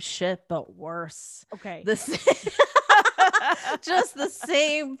same shit, but worse. Okay. Just the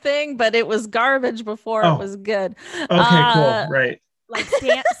same thing, but it was garbage before it was good. Okay, cool. Right. Like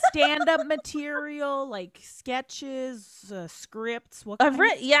stand-up material, like sketches, scripts.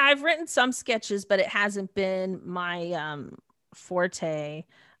 I've written some sketches, but it hasn't been my forte.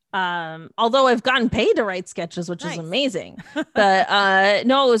 Although I've gotten paid to write sketches, which is amazing. But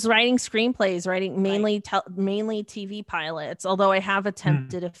no, it was writing screenplays, mainly TV pilots. Although I have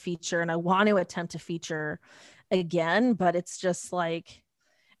attempted a feature and I want to attempt a feature again, but it's just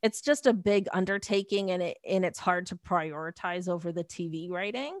a big undertaking and it's hard to prioritize over the TV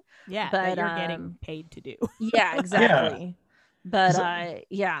writing. Yeah, but you're getting paid to do. Yeah, exactly. Yeah. But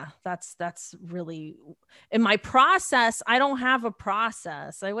that's really in my process. I don't have a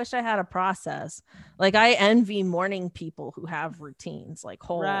process. I wish I had a process. Like I envy morning people who have routines. Like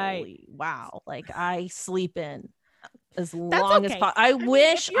holy wow. Like I sleep in as long as possible. I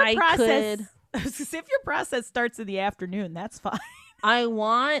wish I could. If your process starts in the afternoon, that's fine. I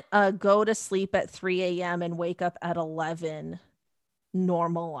want go to sleep at 3 a.m. and wake up at 11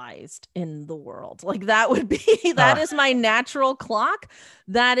 normalized in the world. Like that would be that is my natural clock.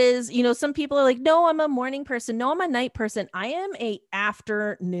 That is, some people are like, no, I'm a morning person. No, I'm a night person. I am a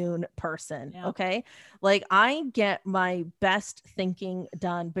afternoon person. Yeah. Okay. Like I get my best thinking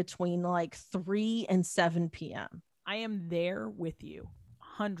done between like 3 and 7 p.m. I am there with you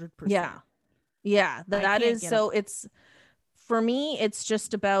 100%. Yeah. That is so it's for me, it's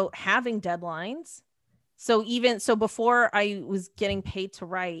just about having deadlines. So before I was getting paid to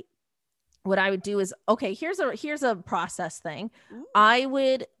write, what I would do is, okay, here's a process thing. Ooh. I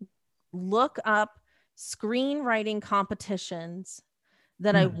would look up screenwriting competitions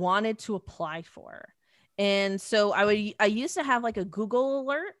that I wanted to apply for. And so I used to have like a Google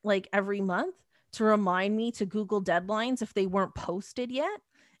alert like every month to remind me to Google deadlines if they weren't posted yet.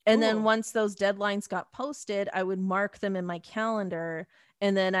 And then once those deadlines got posted, I would mark them in my calendar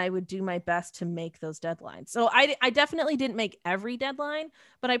and then I would do my best to make those deadlines. So I definitely didn't make every deadline,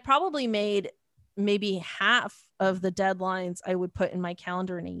 but I probably made maybe half of the deadlines I would put in my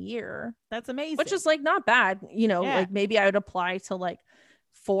calendar in a year. That's amazing. Which is like not bad. Like maybe I would apply to like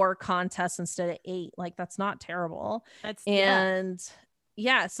 4 contests instead of 8. Like that's not terrible. So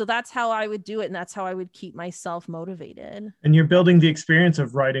that's how I would do it. And that's how I would keep myself motivated. And you're building the experience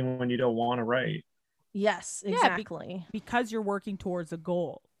of writing when you don't want to write. Yes, exactly. Because you're working towards a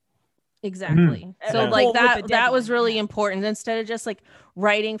goal. Exactly. So like that was really important. Instead of just like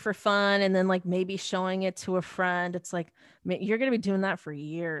writing for fun and then like maybe showing it to a friend, it's like you're going to be doing that for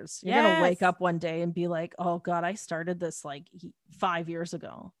years. You're going to wake up one day and be like, oh God, I started this like 5 years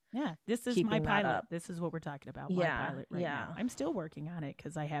ago. Yeah, this is my pilot. This is what we're talking about. My pilot right now. I'm still working on it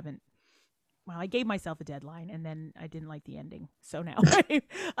because I gave myself a deadline and then I didn't like the ending. So now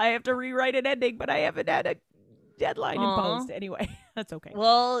I have to rewrite an ending, but I haven't had a deadline imposed. Anyway, that's okay.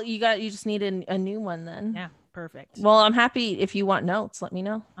 Well, you just need a new one then. Yeah, perfect. Well, I'm happy if you want notes, let me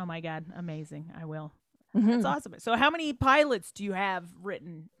know. Oh my God, amazing. I will. That's awesome. So how many pilots do you have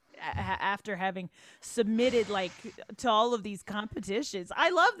written after having submitted like to all of these competitions. I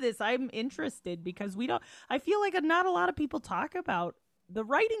love this. I'm interested because I feel like not a lot of people talk about the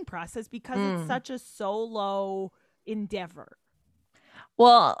writing process because it's such a solo endeavor.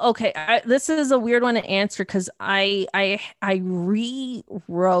 Well, okay, this is a weird one to answer because I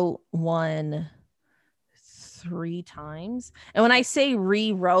rewrote one 3 times, and when I say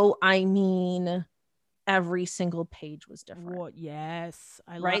rewrote, I mean every single page was different. Well, yes,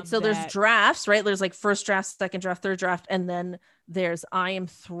 I right. love So that. there's drafts, right? There's like first draft, second draft, third draft, and then there's I am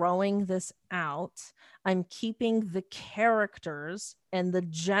throwing this out. I'm keeping the characters and the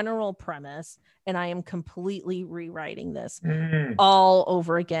general premise, and I am completely rewriting this all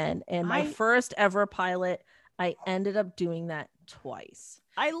over again. And my first ever pilot, I ended up doing that twice.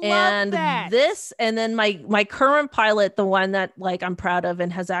 I love that. This, and then my current pilot, the one that like I'm proud of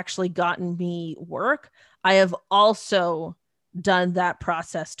and has actually gotten me work, I have also done that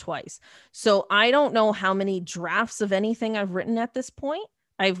process twice. So I don't know how many drafts of anything I've written at this point.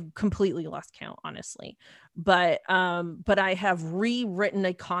 I've completely lost count, honestly. But I have rewritten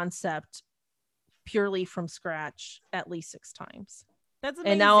a concept purely from scratch at least 6 times. That's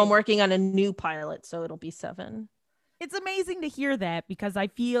amazing. And now I'm working on a new pilot, so it'll be 7. It's amazing to hear that because I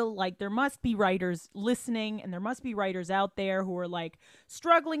feel like there must be writers listening and there must be writers out there who are like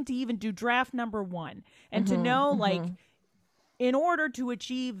struggling to even do draft number 1 and to know like in order to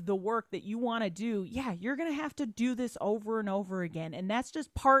achieve the work that you want to do, yeah, you're going to have to do this over and over again. And that's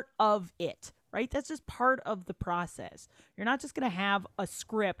just part of it, right? That's just part of the process. You're not just going to have a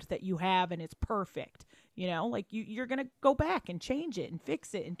script that you have and it's perfect. You know, like you're going to go back and change it and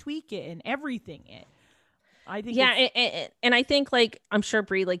fix it and tweak it and everything it. I think and I think like I'm sure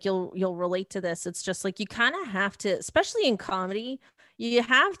Brie, like you'll relate to this. It's just like you kind of have to, especially in comedy, you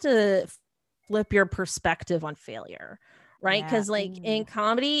have to flip your perspective on failure, right? Because like in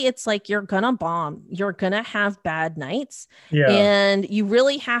comedy, it's like you're gonna bomb, you're gonna have bad nights, and you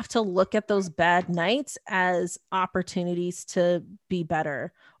really have to look at those bad nights as opportunities to be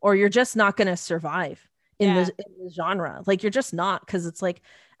better, or you're just not gonna survive in the genre. Like you're just not, because it's like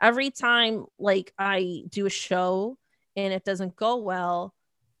every time like I do a show and it doesn't go well,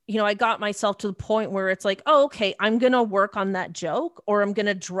 you know, I got myself to the point where it's like, oh, okay, I'm going to work on that joke, or I'm going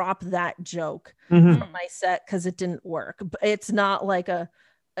to drop that joke from my set because it didn't work. But it's not like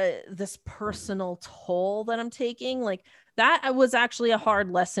this personal toll that I'm taking. Like that was actually a hard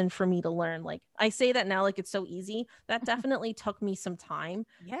lesson for me to learn. Like I say that now, like it's so easy. That definitely took me some time,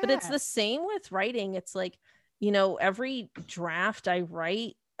 but it's the same with writing. It's like, you know, every draft I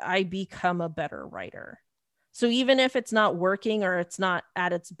write, I become a better writer. So even if it's not working or it's not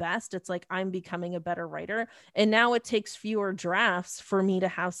at its best, it's like I'm becoming a better writer. And now it takes fewer drafts for me to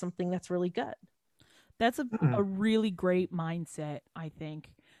have something that's really good. That's a really great mindset, I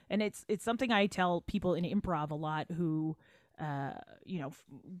think. And it's something I tell people in improv a lot who, you know,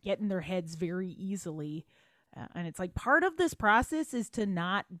 get in their heads very easily. And it's like part of this process is to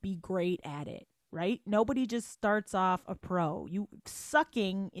not be great at it. Right? Nobody just starts off a pro.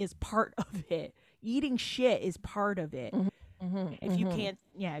 Sucking is part of it. Eating shit is part of it. If you can't,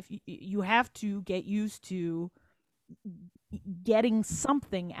 if you have to get used to getting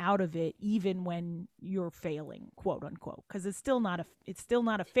something out of it, even when you're failing, quote unquote, because it's still not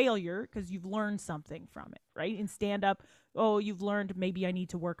a failure because you've learned something from it, right? In stand up, oh, you've learned maybe I need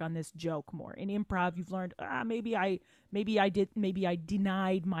to work on this joke more. In improv, you've learned maybe I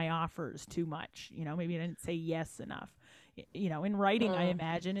denied my offers too much. You know, maybe I didn't say yes enough. You know, in writing, I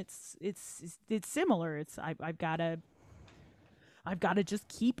imagine it's similar. It's I've got to just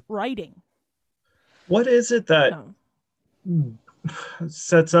keep writing. What is it that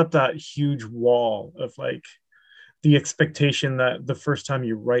sets up that huge wall of like the expectation that the first time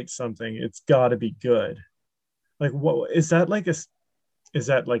you write something, it's got to be good? Like, what is that like? Is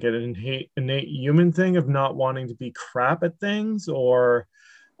that like an innate human thing of not wanting to be crap at things, or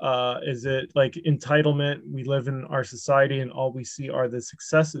is it like entitlement? We live in our society and all we see are the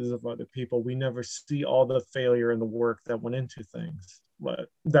successes of other people. We never see all the failure and the work that went into things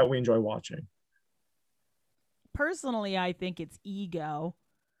that we enjoy watching. Personally, I think it's ego.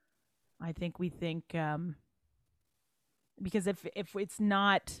 I think we think because if it's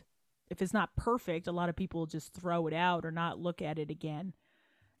not perfect, a lot of people just throw it out or not look at it again,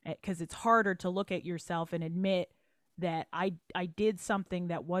 because it's harder to look at yourself and admit that I did something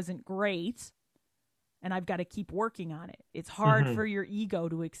that wasn't great and I've got to keep working on it. It's hard for your ego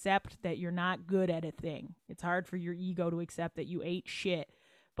to accept that you're not good at a thing. It's hard for your ego to accept that you ate shit.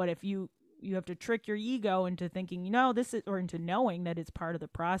 But if you have to trick your ego into thinking, you know, this is, or into knowing that it's part of the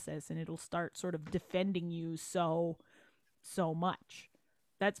process, and it'll start sort of defending you so much.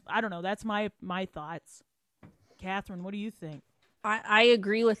 I don't know. That's my thoughts. Cathryn, what do you think? I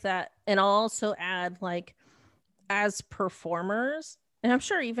agree with that. And I'll also add, like, as performers, and I'm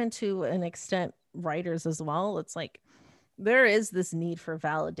sure even to an extent writers as well, it's like there is this need for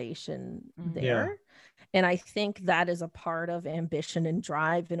validation there. Yeah. And I think that is a part of ambition and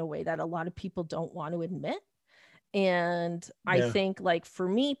drive in a way that a lot of people don't want to admit. And I think, like, for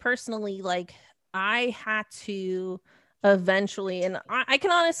me personally, like, I had to eventually, and I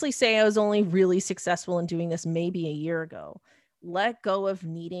can honestly say I was only really successful in doing this maybe a year ago, let go of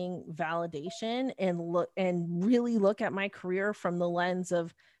needing validation and really look at my career from the lens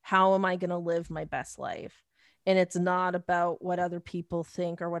of how am I going to live my best life. And it's not about what other people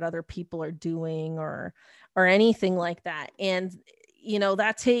think or what other people are doing or anything like that. And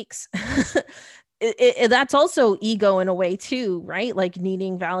that takes that's also ego in a way too, right? Like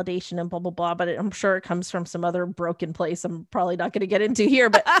needing validation and blah blah blah, but I'm sure it comes from some other broken place I'm probably not going to get into here.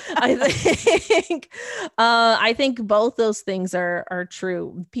 But I think both those things are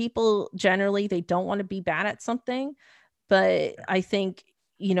true. People generally, they don't want to be bad at something, but I think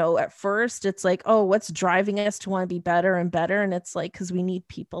at first it's like, oh, what's driving us to want to be better and better? And it's like, because we need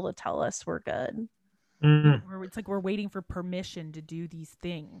people to tell us we're good. Or it's like we're waiting for permission to do these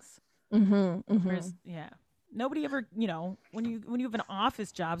things. Yeah, nobody ever, when you have an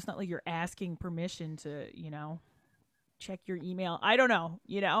office job, it's not like you're asking permission to, check your email. I don't know,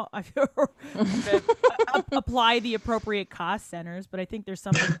 I feel apply the appropriate cost centers, but I think there's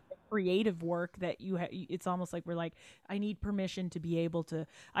something creative work that it's almost like we're like, I need permission to be able to.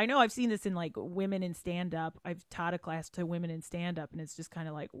 I know I've seen this in like women in stand up. I've taught a class to women in stand up, and it's just kind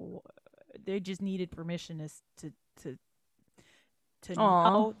of like they just needed permission to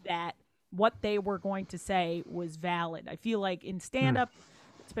know that what they were going to say was valid. I feel like in stand-up,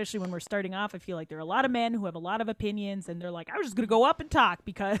 especially when we're starting off, I feel like there are a lot of men who have a lot of opinions, and they're like, I was just going to go up and talk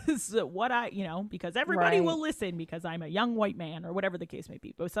because because everybody will listen because I'm a young white man or whatever the case may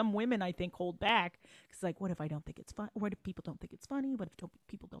be. But some women, I think, hold back because, like, what if I don't think it's fun? What if people don't think it's funny? What if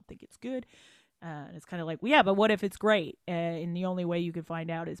people don't think it's good? And it's kind of like, well, yeah, but what if it's great? And the only way you can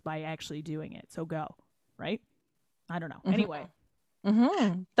find out is by actually doing it. So go, right? I don't know. Anyway.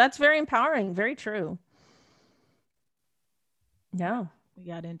 That's very empowering. Very true. Yeah. We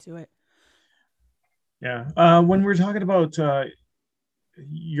got into it. Yeah. When we're talking about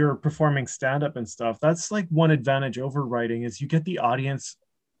you're performing stand-up and stuff, that's like one advantage over writing is you get the audience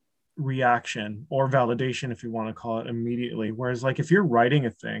reaction or validation, if you want to call it, immediately. Whereas like if you're writing a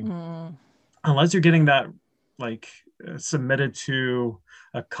thing, unless you're getting that like submitted to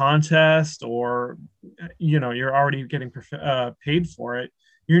a contest or you're already getting paid for it,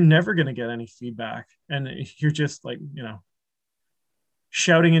 you're never going to get any feedback, and you're just like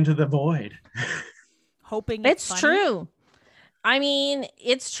shouting into the void. Hoping it's funny. True. I mean,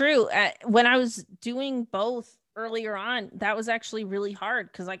 it's true. When I was doing both earlier on, that was actually really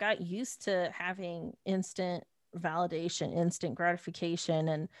hard because I got used to having instant validation, instant gratification,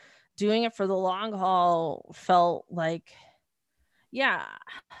 and doing it for the long haul felt like,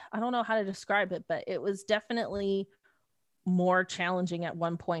 I don't know how to describe it, but it was definitely more challenging at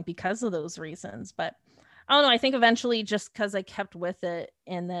one point because of those reasons. But I don't know. I think eventually, just because I kept with it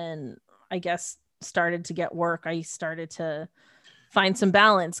and then I guess started to get work, I started to find some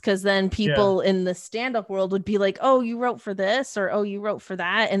balance, because then people in the stand-up world would be like, oh, you wrote for this, or oh, you wrote for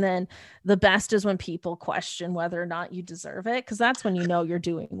that. And then the best is when people question whether or not you deserve it, because that's when you're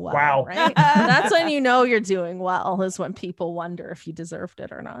doing well. Wow. Right? That's when you're doing well, is when people wonder if you deserved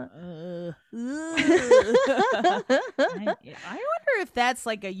it or not. I wonder if that's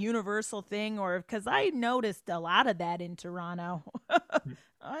like a universal thing, or because I noticed a lot of that in Toronto. I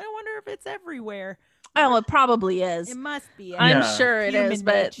wonder if it's everywhere. Oh, it probably is. It must be. I'm sure it Human is,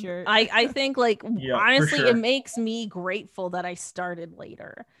 but nature. I think honestly, sure. It makes me grateful that I started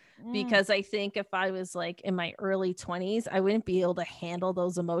later, because I think if I was like in my early 20s, I wouldn't be able to handle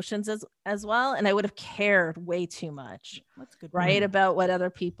those emotions as well, and I would have cared way too much. That's good, right? About what other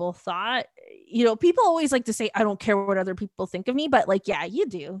people thought. People always like to say, I don't care what other people think of me, but like, yeah, you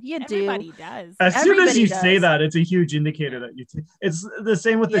do. Everybody does. As soon as you say that, it's a huge indicator that it's the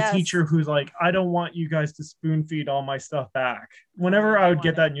same with the teacher who's like, I don't want you guys to spoon feed all my stuff back. Whenever I would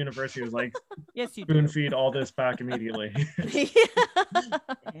get that in university, it was like, yes, you spoon do. feed all this back immediately.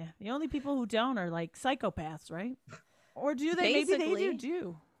 Yeah. The only people who don't are like psychopaths, right? Or do they? Basically. Maybe they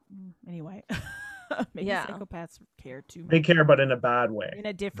do. Anyway. Maybe psychopaths care too much. They care, but in a bad way. In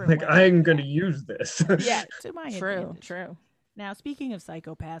a different way. I'm going to use this. Yeah, to my advantage. True. Now, speaking of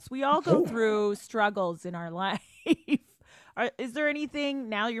psychopaths, we all go through struggles in our life. Is there anything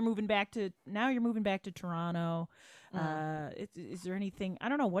now you're moving back to Toronto? Is there anything, I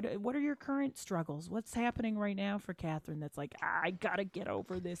don't know, what are your current struggles? What's happening right now for Cathryn that's like, I gotta get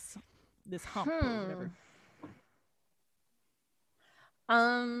over this hump or whatever?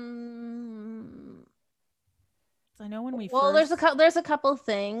 I know when we there's a couple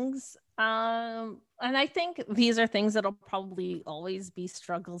things, and I think these are things that'll probably always be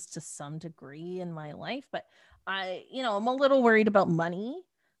struggles to some degree in my life, but I'm a little worried about money,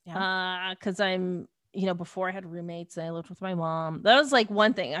 because I'm, before I had roommates and I lived with my mom. That was like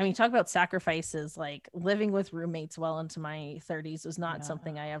one thing. I mean, talk about sacrifices. Like living with roommates well into my 30s was not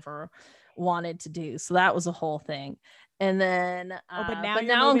something I ever wanted to do, so that was a whole thing. And then, but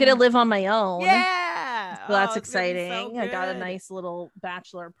now I'm gonna live on my own. Yeah, so that's exciting. So I got a nice little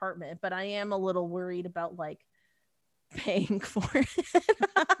bachelor apartment, but I am a little worried about like paying for it.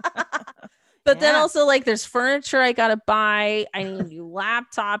 But then also, like, there's furniture I gotta buy. I need a new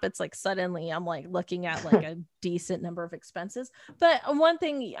laptop. It's like suddenly I'm like looking at like a decent number of expenses. But one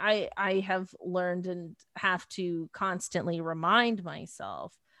thing I have learned and have to constantly remind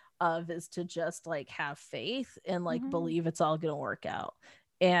myself of is to just like have faith and like believe it's all gonna work out.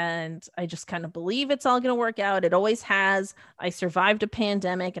 And I just kind of believe it's all gonna work out. It always has. I survived a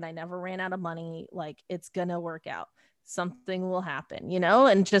pandemic and I never ran out of money. Like, it's gonna work out. Something will happen,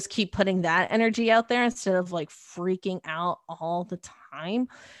 and just keep putting that energy out there instead of like freaking out all the time.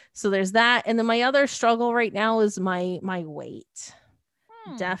 So there's that. And then my other struggle right now is my weight.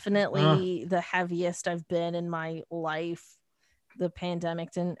 Definitely the heaviest I've been in my life. The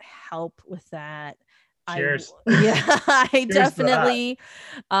pandemic didn't help with that. Cheers. I Cheers definitely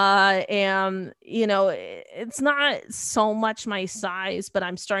am, it's not so much my size, but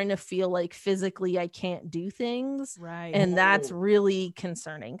I'm starting to feel like physically I can't do things. Right. And that's really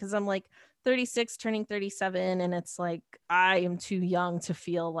concerning because I'm like 36 turning 37 and it's like I am too young to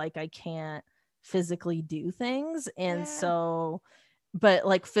feel like I can't physically do things. And so, but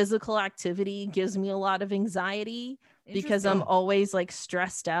like physical activity gives me a lot of anxiety because I'm always like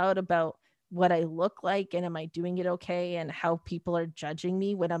stressed out about what I look like and am I doing it okay and how people are judging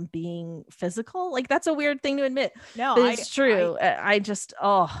me when I'm being physical. Like, that's a weird thing to admit. No, but it's true. I just,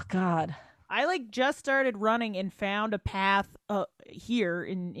 oh God. I like just started running and found a path here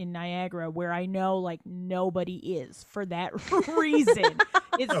in Niagara where I know like nobody is for that reason.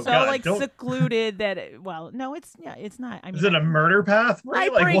 It's secluded that it's not. I mean, is it a murder path?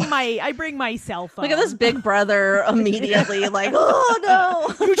 I bring my cell phone. Look at this Big Brother immediately like, oh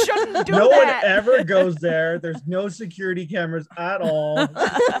no, you shouldn't do that. No one ever goes there. There's no security cameras at all.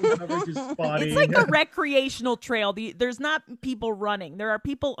 It's like a recreational trail. There's not people running. There are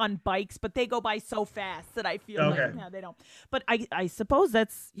people on bikes, but they go by so fast that I feel like no, they don't. But I suppose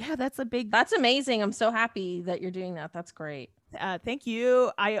that's amazing. I'm so happy that you're doing that. That's great. Thank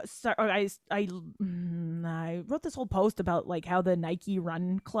you. I wrote this whole post about like how the Nike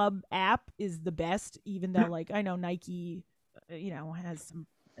Run Club app is the best, even though like I know Nike, has some,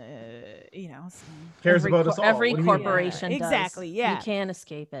 cares about us all. Every corporation does. Exactly. Yeah, you can't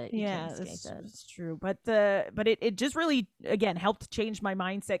escape it. It's true. But it just really again helped change my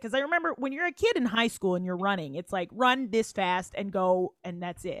mindset because I remember when you're a kid in high school and you're running, it's like run this fast and go and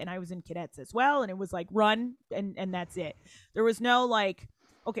that's it. And I was in cadets as well, and it was like run and that's it. There was no like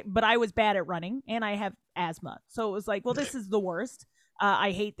but I was bad at running and I have asthma, so it was like, well, this is the worst.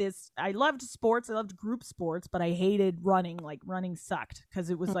 I hate this. I loved sports. I loved group sports, but I hated running. Like running sucked because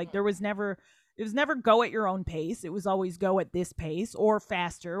it was like it was never go at your own pace. It was always go at this pace or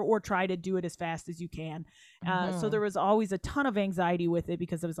faster or try to do it as fast as you can. So there was always a ton of anxiety with it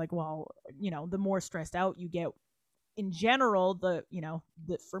because I was like, well, the more stressed out you get in general,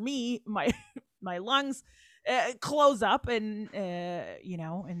 for me, my lungs close up and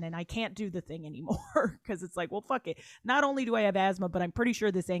then I can't do the thing anymore because it's like, well, fuck it. Not only do I have asthma, but I'm pretty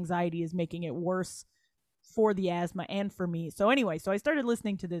sure this anxiety is making it worse for the asthma and for me. So anyway, I started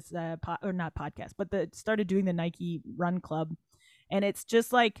listening to this not podcast, but started doing the Nike Run Club, and it's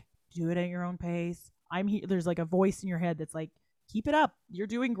just like, do it at your own pace. I'm here. There's like a voice in your head that's like, keep it up. You're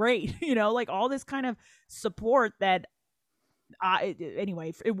doing great. Like all this kind of support that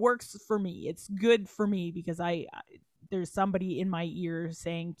anyway, it works for me. It's good for me because there's somebody in my ear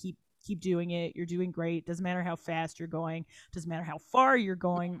saying, keep doing it. You're doing great. Doesn't matter how fast you're going. Doesn't matter how far you're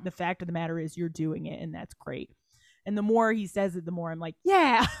going. The fact of the matter is you're doing it, and that's great. And the more he says it, the more I'm like,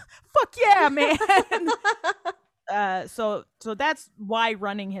 yeah, fuck yeah, man. So that's why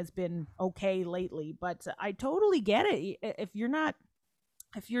running has been okay lately. But I totally get it. If you're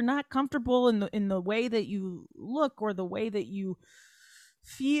not comfortable in the way that you look or the way that you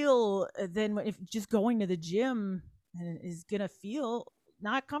feel, then if just going to the gym and is going to feel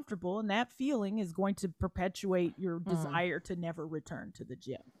not comfortable, and that feeling is going to perpetuate your desire to never return to the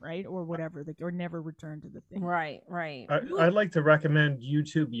gym, right? Or whatever, or never return to the thing. Right. I'd like to recommend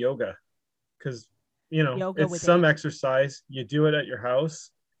YouTube yoga, because Yoga it's with some age. exercise. You do it at your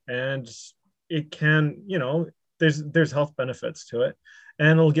house, and it can, there's health benefits to it,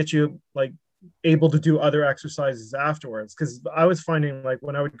 and it'll get you like able to do other exercises afterwards. Because I was finding, like,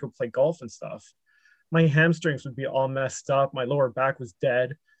 when I would go play golf and stuff, my hamstrings would be all messed up. My lower back was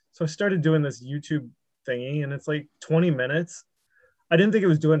dead. So I started doing this YouTube thingy, and it's like 20 minutes. I didn't think it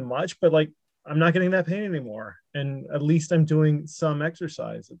was doing much, but like, I'm not getting that pain anymore. And at least I'm doing some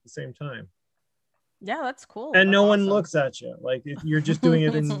exercise at the same time. Yeah, that's cool. And that's no awesome. one looks at you. Like, you're just doing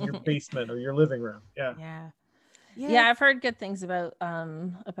it in your basement or your living room. Yeah, I've heard good things about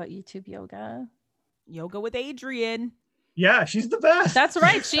YouTube yoga. Yoga with Adrian. Yeah, she's the best. That's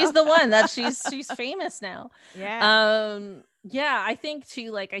right. She's the one that she's famous now. Yeah. Yeah, I think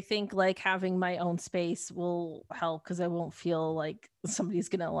too, like having my own space will help, because I won't feel like somebody's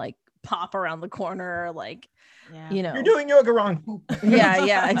gonna like pop around the corner, like, you're doing yoga wrong.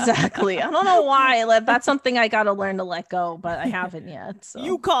 Yeah, exactly. I don't know why. That's something I gotta learn to let go, but I haven't yet. So.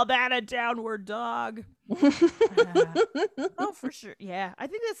 You call that a downward dog? Oh, for sure. Yeah, I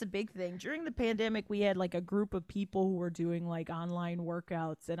think that's a big thing. During the pandemic, we had like a group of people who were doing like online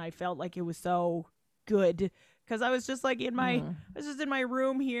workouts, and I felt like it was so good, because I was just like I was just in my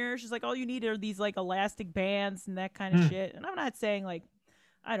room here. She's like, all you need are these like elastic bands and that kind of shit. And I'm not saying like,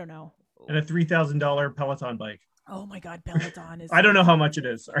 I don't know. And a $3,000 Peloton bike. Oh my God, Peloton is. I don't know how much it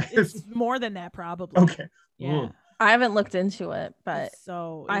is. Sorry. It's more than that, probably. Okay. Yeah. Ooh. I haven't looked into it, but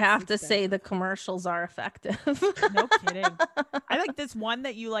so I have to say the commercials are effective. No kidding. I like this one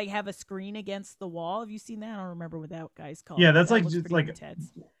that you like have a screen against the wall. Have you seen that? I don't remember what that guy's called. Yeah, that's that like just like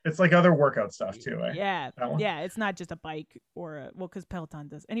intense. It's like other workout stuff too. Right? Yeah, it's not just a bike or because Peloton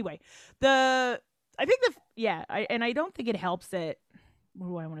does. Anyway, I don't think it helps that. What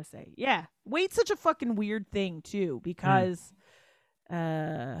do I want to say? Yeah, weight's such a fucking weird thing too, because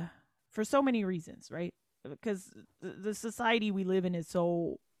for so many reasons, right? Because the society we live in is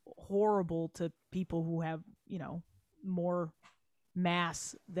so horrible to people who have, more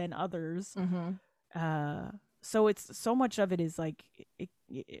mass than others. So it's so much of it is like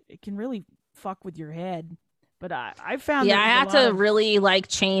it can really fuck with your head. But I found I had to really like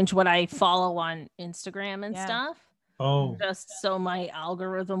change what I follow on Instagram and stuff. Oh, just so my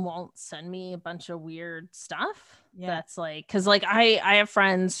algorithm won't send me a bunch of weird stuff. Yeah. That's like, because like I have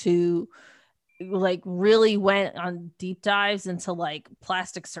friends who like really went on deep dives into like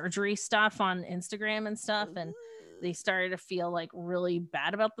plastic surgery stuff on Instagram and stuff, and they started to feel like really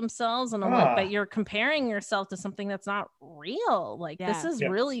bad about themselves, and I'm like, but you're comparing yourself to something that's not real. Like this is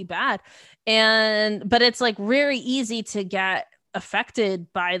really bad. But it's like very easy to get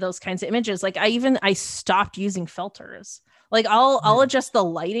affected by those kinds of images. Like I stopped using filters. Like I'll adjust the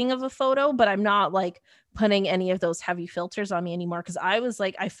lighting of a photo, but I'm not like putting any of those heavy filters on me anymore, because I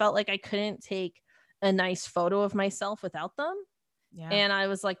felt like I couldn't take a nice photo of myself without them. And I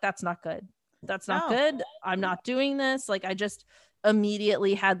was like, that's not good. That's not good. I'm not doing this. Like I just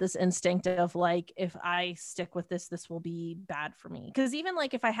immediately had this instinct of like, if I stick with this will be bad for me. Because even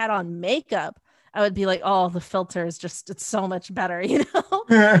like if I had on makeup, I would be like, oh, the filter is just, it's so much better, and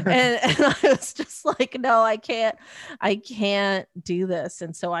I was just like, no, I can't do this.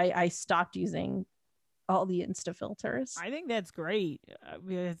 And so I stopped using all the Insta filters. I think that's great.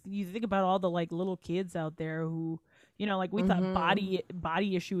 You think about all the like little kids out there who, like we thought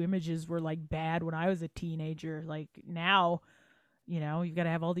body issue images were like bad when I was a teenager. Like now, you've got to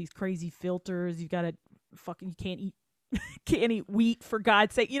have all these crazy filters. You've got to you can't eat wheat, for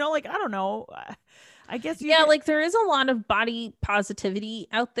God's sake. Like, I don't know. I guess like there is a lot of body positivity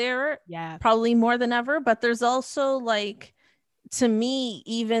out there. Yeah. Probably more than ever, but there's also like, to me,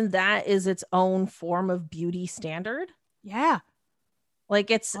 even that is its own form of beauty standard. Yeah. Like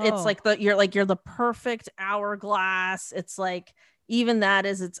it's like you're the perfect hourglass. It's like even that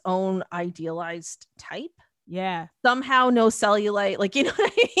is its own idealized type. Yeah. Somehow no cellulite, like, you know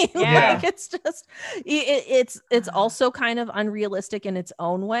what I mean? Yeah. Like it's just it's also kind of unrealistic in its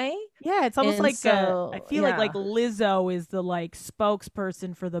own way. Yeah, it's almost like so, I feel like Lizzo is the like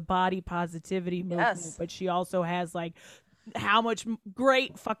spokesperson for the body positivity movement, but she also has like how much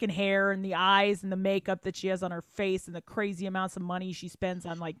great fucking hair and the eyes and the makeup that she has on her face and the crazy amounts of money she spends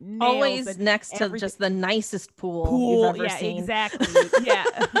on like nails always next to just the nicest pool you've ever seen. Exactly. Yeah.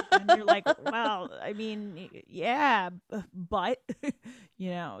 you're like, well, I mean, yeah, but so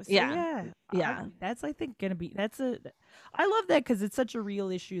yeah. That's, I think, gonna be, I love that, because it's such a real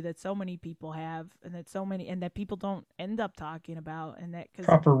issue that so many people have, and that people don't end up talking about, and that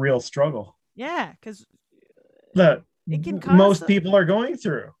proper real struggle. Yeah, because that it can most people are going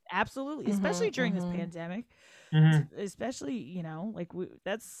through. Absolutely, especially during this pandemic. Especially,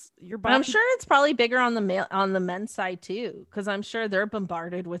 that's your body. I'm sure it's probably bigger on the men's side too, because I'm sure they're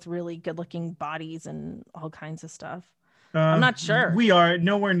bombarded with really good looking bodies and all kinds of stuff. I'm not sure. We are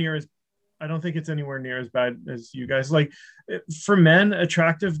nowhere near as, I don't think it's anywhere near as bad as you guys. Like, for men,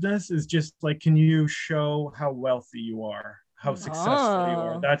 attractiveness is just like, can you show how wealthy you are, how successful you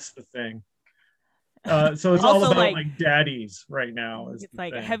are? That's the thing. So it's all about like daddies right now. It's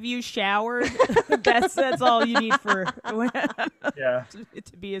like, have you showered? that's all you need for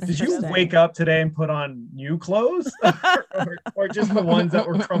to be a Did you wake up today and put on new clothes, or just the ones that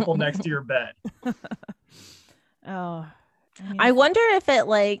were crumpled next to your bed? I wonder if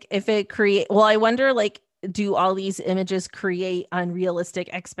it create. Well, I wonder, like, do all these images create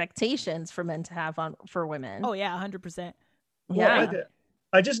unrealistic expectations for men to have for women? Oh yeah, 100%. Yeah.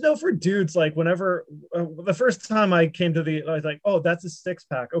 I just know for dudes, like, whenever the first time I came to I was like, oh, that's a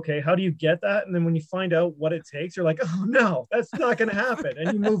 6-pack. Okay, how do you get that? And then when you find out what it takes, you're like, oh no, that's not going to happen.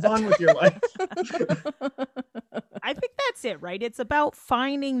 And you move on with your life. I think that's it, right? It's about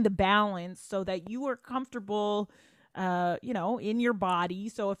finding the balance so that you are comfortable in your body.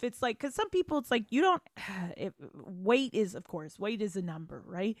 So if it's like, because some people, it's like, you don't, weight is a number,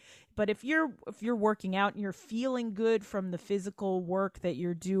 right? But if you're working out and you're feeling good from the physical work that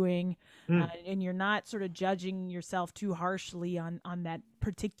you're doing, and you're not sort of judging yourself too harshly on that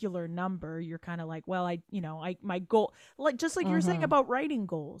particular number, you're kind of like, well, my goal, like, just like you were saying about writing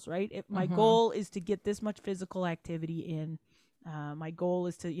goals, right? If my goal is to get this much physical activity in, my goal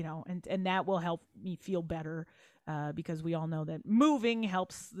is to, and that will help me feel better. Because we all know that moving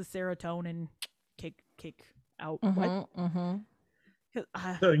helps the serotonin kick out.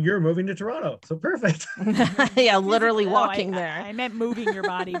 So you're moving to Toronto, so perfect. Yeah, literally walking there. I meant moving your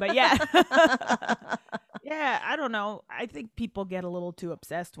body, but yeah. Yeah, I don't know. I think people get a little too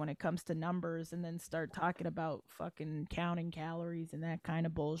obsessed when it comes to numbers, and then start talking about fucking counting calories and that kind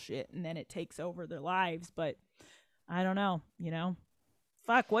of bullshit, and then it takes over their lives. But I don't know,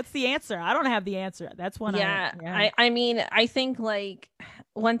 Fuck, what's the answer? I don't have the answer. That's one. I mean, I think, like,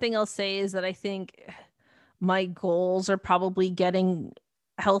 one thing I'll say is that I think my goals are probably getting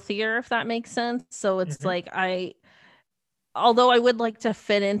healthier, if that makes sense. So it's like, although I would like to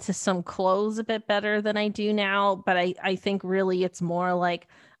fit into some clothes a bit better than I do now, but I think really it's more like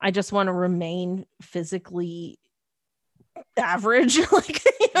I just want to remain physically average. Like,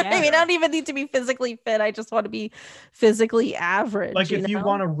 I mean, I don't even need to be physically fit. I just want to be physically average. Like, if you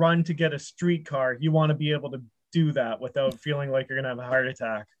want to run to get a streetcar, you want to be able to do that without feeling like you're gonna have a heart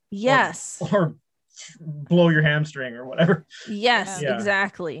attack. Yes. Or blow your hamstring or whatever. Yes,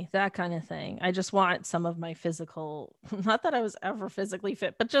 exactly. That kind of thing. I just want some of my physical, not that I was ever physically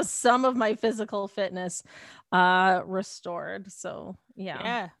fit, but just some of my physical fitness restored. So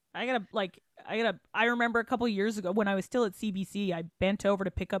yeah. I remember a couple years ago when I was still at CBC, I bent over to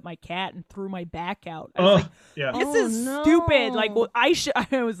pick up my cat and threw my back out. I was this is stupid. Like, well, I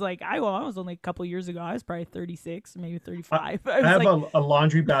was like, I was only a couple years ago. I was probably 36, maybe 35. I have a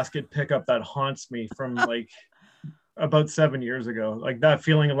laundry basket pickup that haunts me from like about 7 years ago. Like, that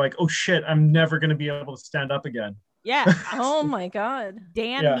feeling of like, oh shit, I'm never going to be able to stand up again. Yeah. Oh my God.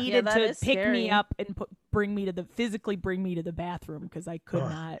 Dan needed to pick me up and physically bring me to the bathroom because I could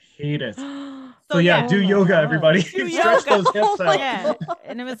not. Hate it. So do yoga, everybody. Stretch those hips out. Yeah.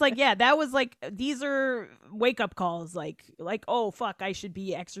 And it was like, that was like, these are wake up calls. Like, oh fuck, I should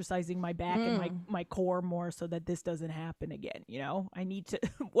be exercising my back and my core more so that this doesn't happen again. I need to,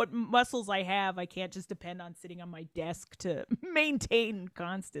 what muscles I have, I can't just depend on sitting on my desk to maintain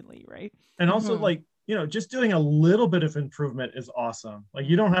constantly. Right. And also like, just doing a little bit of improvement is awesome. Like,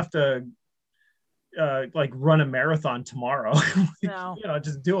 you don't have to like run a marathon tomorrow. No.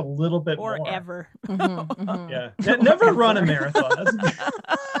 Just do a little bit or more. Ever. Yeah. Never run a marathon.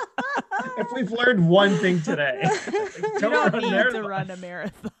 If we've learned one thing today, you don't need to run a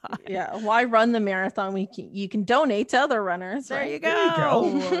marathon. Yeah. Why run the marathon? You can donate to other runners. There right? you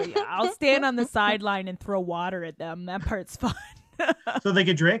go. I'll stand on the sideline and throw water at them. That part's fun. So they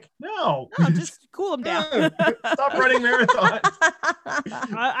could drink? No. No, just cool them down. Stop running marathons.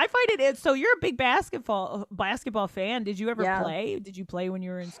 I find it. So you're a big basketball fan. Did you ever play? Did you play when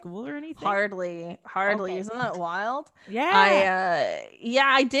you were in school or anything? Hardly. Okay. Isn't that wild? Yeah.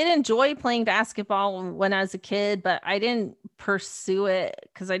 I did enjoy playing basketball when I was a kid, but I didn't pursue it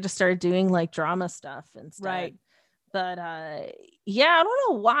because I just started doing like drama stuff instead. Right. But I don't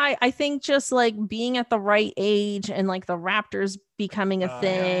know why. I think just like being at the right age and like the Raptors becoming a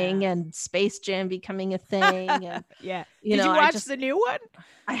thing and Space Jam becoming a thing. And, yeah. Did you watch the new one?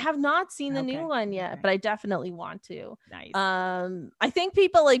 I have not seen the new one yet, but I definitely want to. Nice. I think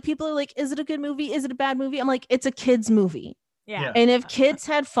people are like, is it a good movie? Is it a bad movie? I'm like, it's a kid's movie. Yeah. And if kids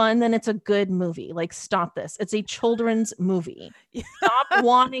had fun, then it's a good movie. Like, stop this. It's a children's movie. Stop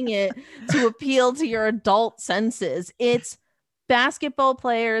wanting it to appeal to your adult senses. It's basketball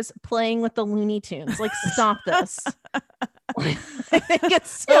players playing with the Looney Tunes. Like, stop this. I think it's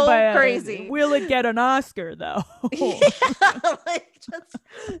so crazy. Will it get an Oscar though? Like, just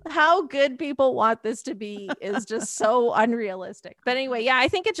how good people want this to be is just so unrealistic. But anyway, I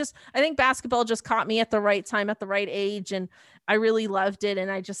think basketball just caught me at the right time, at the right age, and I really loved it. And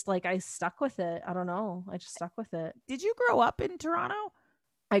I stuck with it. I don't know. I just stuck with it. Did you grow up in Toronto?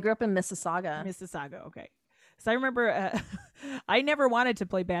 I grew up in Mississauga. Okay. So I remember I never wanted to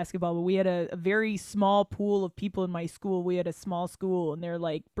play basketball, but we had a very small pool of people in my school. We had a small school, and they're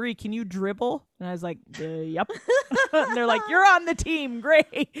like, Bree, can you dribble? And I was like, yep. And they're like, you're on the team.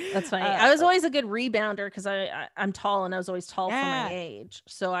 Great. That's funny. I was always a good rebounder because I'm tall, and I was always tall for my age.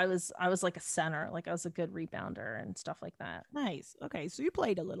 So I was like a center. Like, I was a good rebounder and stuff like that. Nice. Okay. So you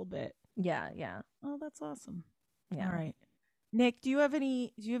played a little bit. Yeah. Oh, that's awesome. Yeah. All right. Nick, do you have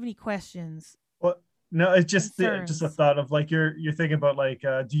any questions? Well, no, it's just a thought of like you're thinking about like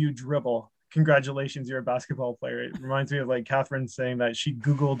do you dribble? Congratulations, you're a basketball player. It reminds me of like Cathryn saying that she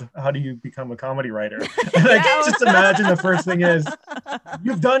Googled how do you become a comedy writer. And I can just imagine the first thing is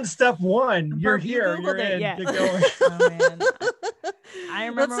you've done step one. You're here. You're in. You're going. Oh man. I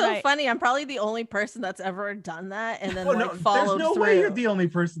remember that's so funny. I'm probably the only person that's ever done that and then followed through. There's no way you're the only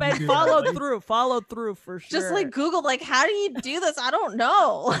person. But followed through for sure. Just like Google, like, how do you do this? I don't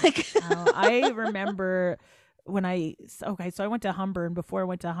know. Like, I remember when so I went to Humber, and before I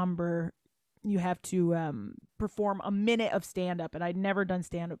went to Humber, you have to perform a minute of stand-up, and I'd never done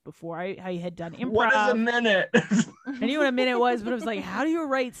stand-up before. I had done improv. What is a minute? I knew what a minute was, but it was like, how do you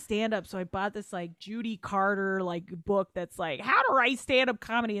write stand-up? So I bought this like Judy Carter like book that's like how to write stand-up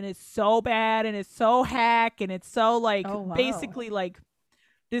comedy, and it's so bad, and it's so hack, and it's so like basically like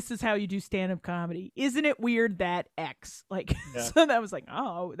this is how you do stand-up comedy. Isn't it weird that X? Like so that was like,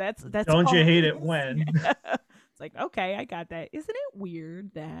 oh, that's don't you hate it when like, okay, I got that. Isn't it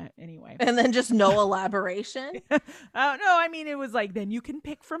weird that anyway? And then just no elaboration. No, I mean, it was like, then you can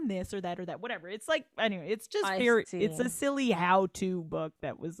pick from this or that, whatever. It's like, anyway, it's just it's a silly how-to book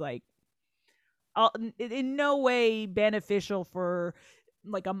that was like in no way beneficial for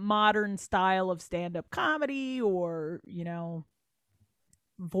like a modern style of stand-up comedy or,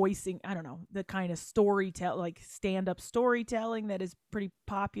 voicing, I don't know, the kind of like stand-up storytelling that is pretty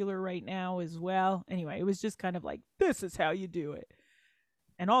popular right now as well. Anyway, it was just kind of like, this is how you do it.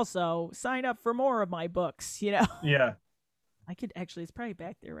 And also sign up for more of my books, Yeah. I could actually, it's probably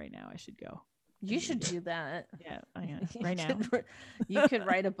back there right now. I should go. You should do that. Yeah, I am right now. You could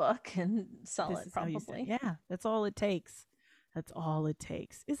write a book and sell it probably. Yeah, that's all it takes.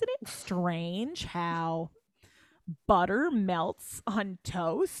 Isn't it strange how butter melts on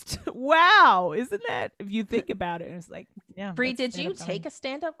toast? Wow, isn't that, if you think about it? And it's like, yeah. Bree, did you take a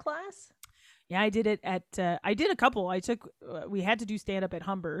stand-up class? Yeah, I did it at I did a couple. I took we had to do stand-up at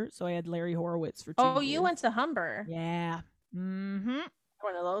Humber, so I had Larry Horowitz for 2 years. You went to Humber? Yeah.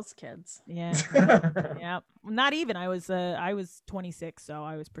 One of those kids. Yeah. Yeah. Not even. I was 26, so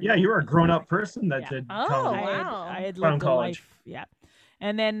I was pretty. Yeah, you were a grown-up person that did. Wow. I had lived a life. Yeah.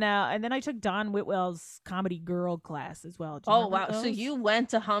 And then I took Don Whitwell's Comedy Girl class as well. Wow! Those? So you went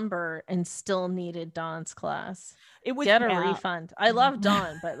to Humber and still needed Don's class. It was get a refund. I love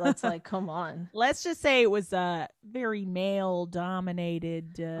Don, but let's like, come on. Let's just say it was a very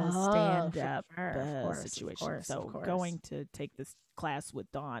male-dominated stand-up situation. Going to take this class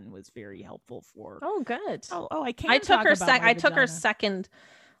with Don was very helpful for. Oh, good. I took her second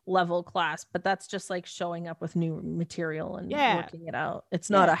level class, but that's just like showing up with new material and working it out.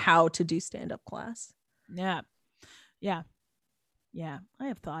 It's not a how to do stand-up class. Yeah I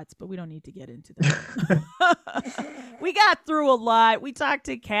have thoughts, but we don't need to get into that. We got through a lot. We talked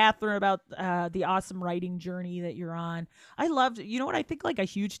to Cathryn about the awesome writing journey that you're on. I loved, you know what I think, like a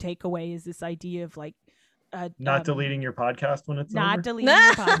huge takeaway is this idea of like Not deleting your podcast when it's not over? deleting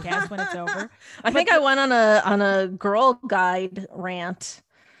your podcast when it's over. I think I went on a girl guide rant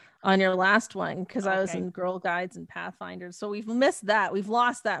on your last one because I was in Girl Guides and Pathfinders. So we've missed that. We've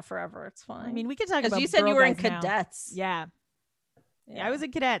lost that forever. It's fine. I mean, we could talk about you said you were in now. cadets. Yeah, I was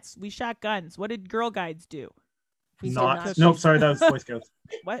in cadets. We shot guns. What did Girl Guides do? Knots. Nope, sorry, that was Boy Scouts.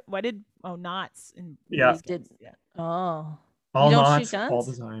 What did knots and yeah. Oh. All knots all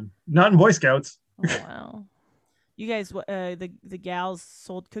the time. Not in Boy Scouts. Oh, wow. You guys, the gals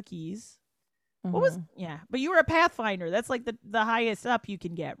sold cookies. Mm-hmm. What was? Yeah, but you were a Pathfinder. That's like the highest up you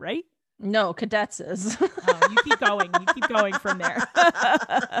can get, right? No, cadets is. Oh, you keep going. You keep going from there.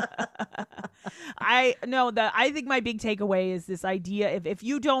 I think my big takeaway is this idea: if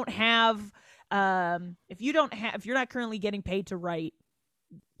you're not currently getting paid to write,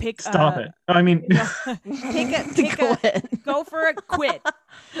 stop it. I mean, go for it. Quit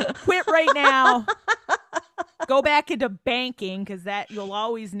right now. Go back into banking because you'll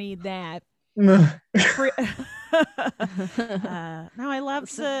always need that. No, I love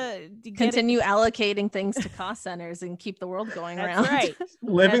to continue allocating things to cost centers and keep the world going around. Right.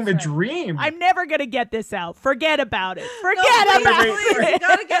 Living the dream. I'm never gonna get this out. Forget about it. It. You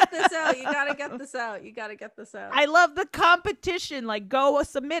gotta get this out. You gotta get this out. You gotta get this out. I love the competition. Like, go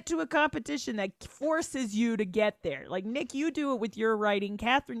submit to a competition that forces you to get there. Like, Nick, you do it with your writing.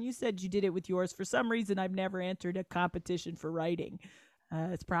 Cathryn, you said you did it with yours. For some reason, I've never entered a competition for writing.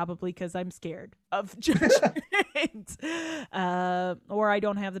 It's probably because I'm scared of judgment, or I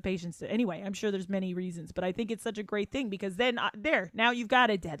don't have the patience to. Anyway, I'm sure there's many reasons, but I think it's such a great thing because then now you've got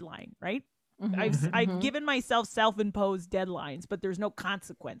a deadline, right? Mm-hmm. I've given myself self-imposed deadlines, but there's no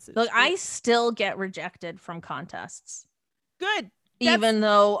consequences. Look, I still get rejected from contests. Good, even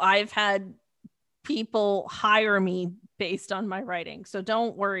though I've had people hire me based on my writing, so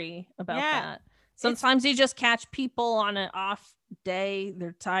don't worry about that. Sometimes you just catch people on an off day,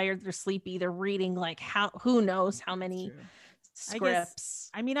 they're tired, they're sleepy, they're reading who knows how many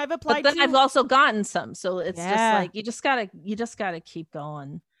scripts. I mean, I've applied, but then I've also gotten some, so it's just like you just gotta keep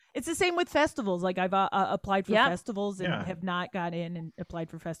going. It's the same with festivals. Like, I've applied for festivals and have not got in, and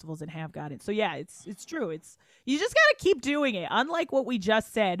applied for festivals and have got in. So yeah, it's true. You just gotta keep doing it. Unlike what we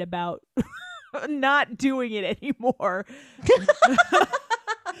just said about not doing it anymore.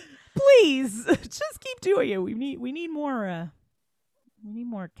 Please just keep doing it. We need more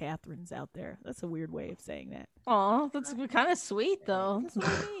Cathryns out there. That's a weird way of saying that. Oh, that's kind of sweet though. That's what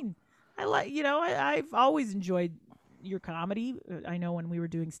I mean. I've always enjoyed your comedy. I know when we were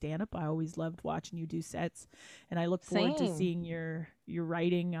doing stand up, I always loved watching you do sets, and I look forward to seeing your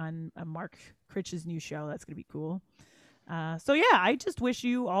writing on Mark Critch's new show. That's gonna be cool. So yeah, I just wish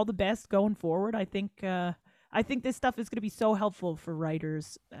you all the best going forward. I think this stuff is going to be so helpful for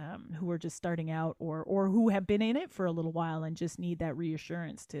writers who are just starting out or who have been in it for a little while and just need that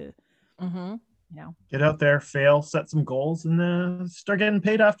reassurance to, get out there, fail, set some goals, and start getting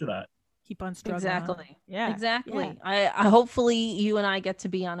paid after that. Keep on struggling. Exactly. Yeah. Exactly. Yeah. I hopefully you and I get to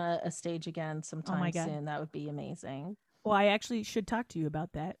be on a stage again sometime soon. That would be amazing. Well, I actually should talk to you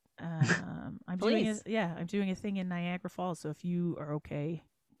about that. I'm doing a thing in Niagara Falls. So if you are okay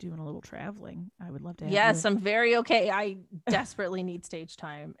doing a little traveling, I would love to have you. I'm very okay. I desperately need stage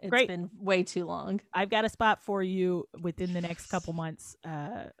time. It's been way too long. I've got a spot for you within the next couple months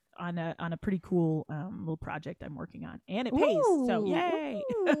on a pretty cool little project I'm working on, and it pays. So yay.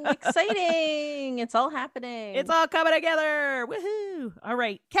 Exciting. It's all happening. It's all coming together. Woohoo. All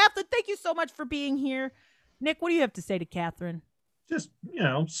right, Cathryn, thank you so much for being here. Nick, what do you have to say to Cathryn? Just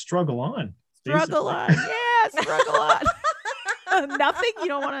struggle on. Struggle on. Yeah, struggle on. Nothing? You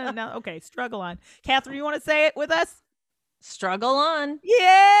don't want to know? Okay, struggle on. Cathryn, you want to say it with us? Struggle on.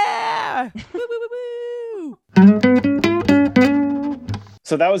 Yeah. Woo, woo, woo, woo.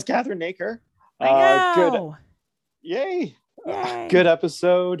 So that was Cathryn Naiker. I know. Good. Yay. Good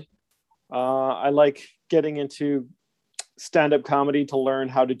episode. I like getting into stand-up comedy to learn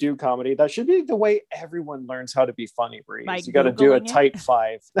how to do comedy. That should be the way everyone learns how to be funny, Breeze. You got to do a type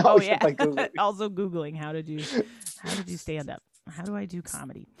 5. Also Googling how to do stand-up. How do I do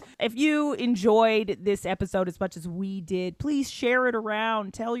comedy? If you enjoyed this episode as much as we did, please share it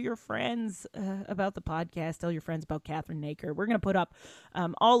around. Tell your friends about the podcast. Tell your friends about Cathryn Naiker. We're going to put up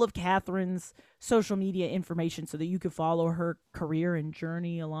all of Cathryn's social media information so that you can follow her career and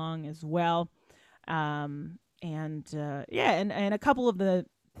journey along as well. And a couple of the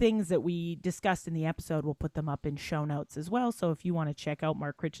things that we discussed in the episode, we'll put them up in show notes as well. So if you want to check out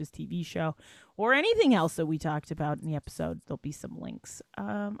Mark Critch's TV show or anything else that we talked about in the episode, there'll be some links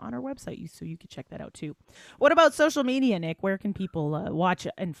on our website, so you can check that out too. What about social media, Nick? Where can people watch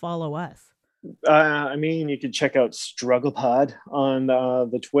and follow us? I mean, you could check out Struggle Pod on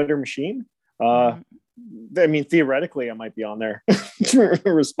the Twitter machine. I mean, theoretically, I might be on there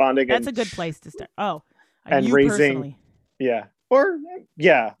responding. That's a good place to start. Oh, and you raising, personally. Yeah,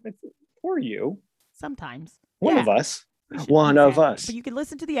 or you. Sometimes one of us. One of us. But you can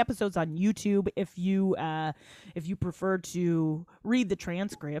listen to the episodes on YouTube if you prefer to read the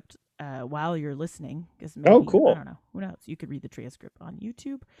transcript while you're listening. Oh, cool. I don't know. Who knows? You could read the transcript on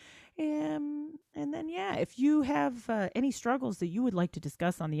YouTube. And then, if you have any struggles that you would like to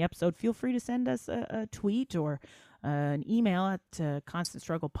discuss on the episode, feel free to send us a tweet or an email at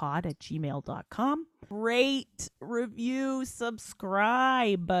constantstrugglepod@gmail.com. Rate, review,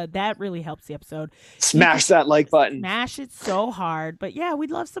 subscribe. That really helps the episode. Smash that like button. Smash it so hard. But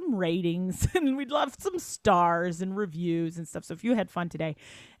we'd love some ratings and we'd love some stars and reviews and stuff. So if you had fun today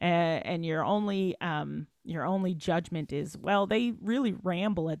and your only judgment is, well, they really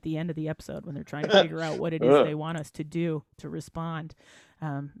ramble at the end of the episode when they're trying to figure out what it is they want us to do to respond,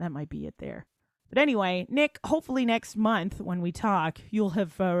 that might be it there. But anyway, Nick, hopefully next month when we talk, you'll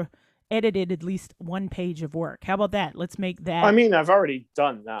have edited at least one page of work. How about that? Let's make that. I mean, I've already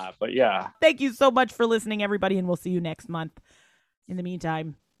done that, but yeah. Thank you so much for listening, everybody, and we'll see you next month. In the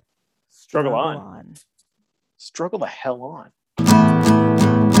meantime, struggle on. Struggle the hell on.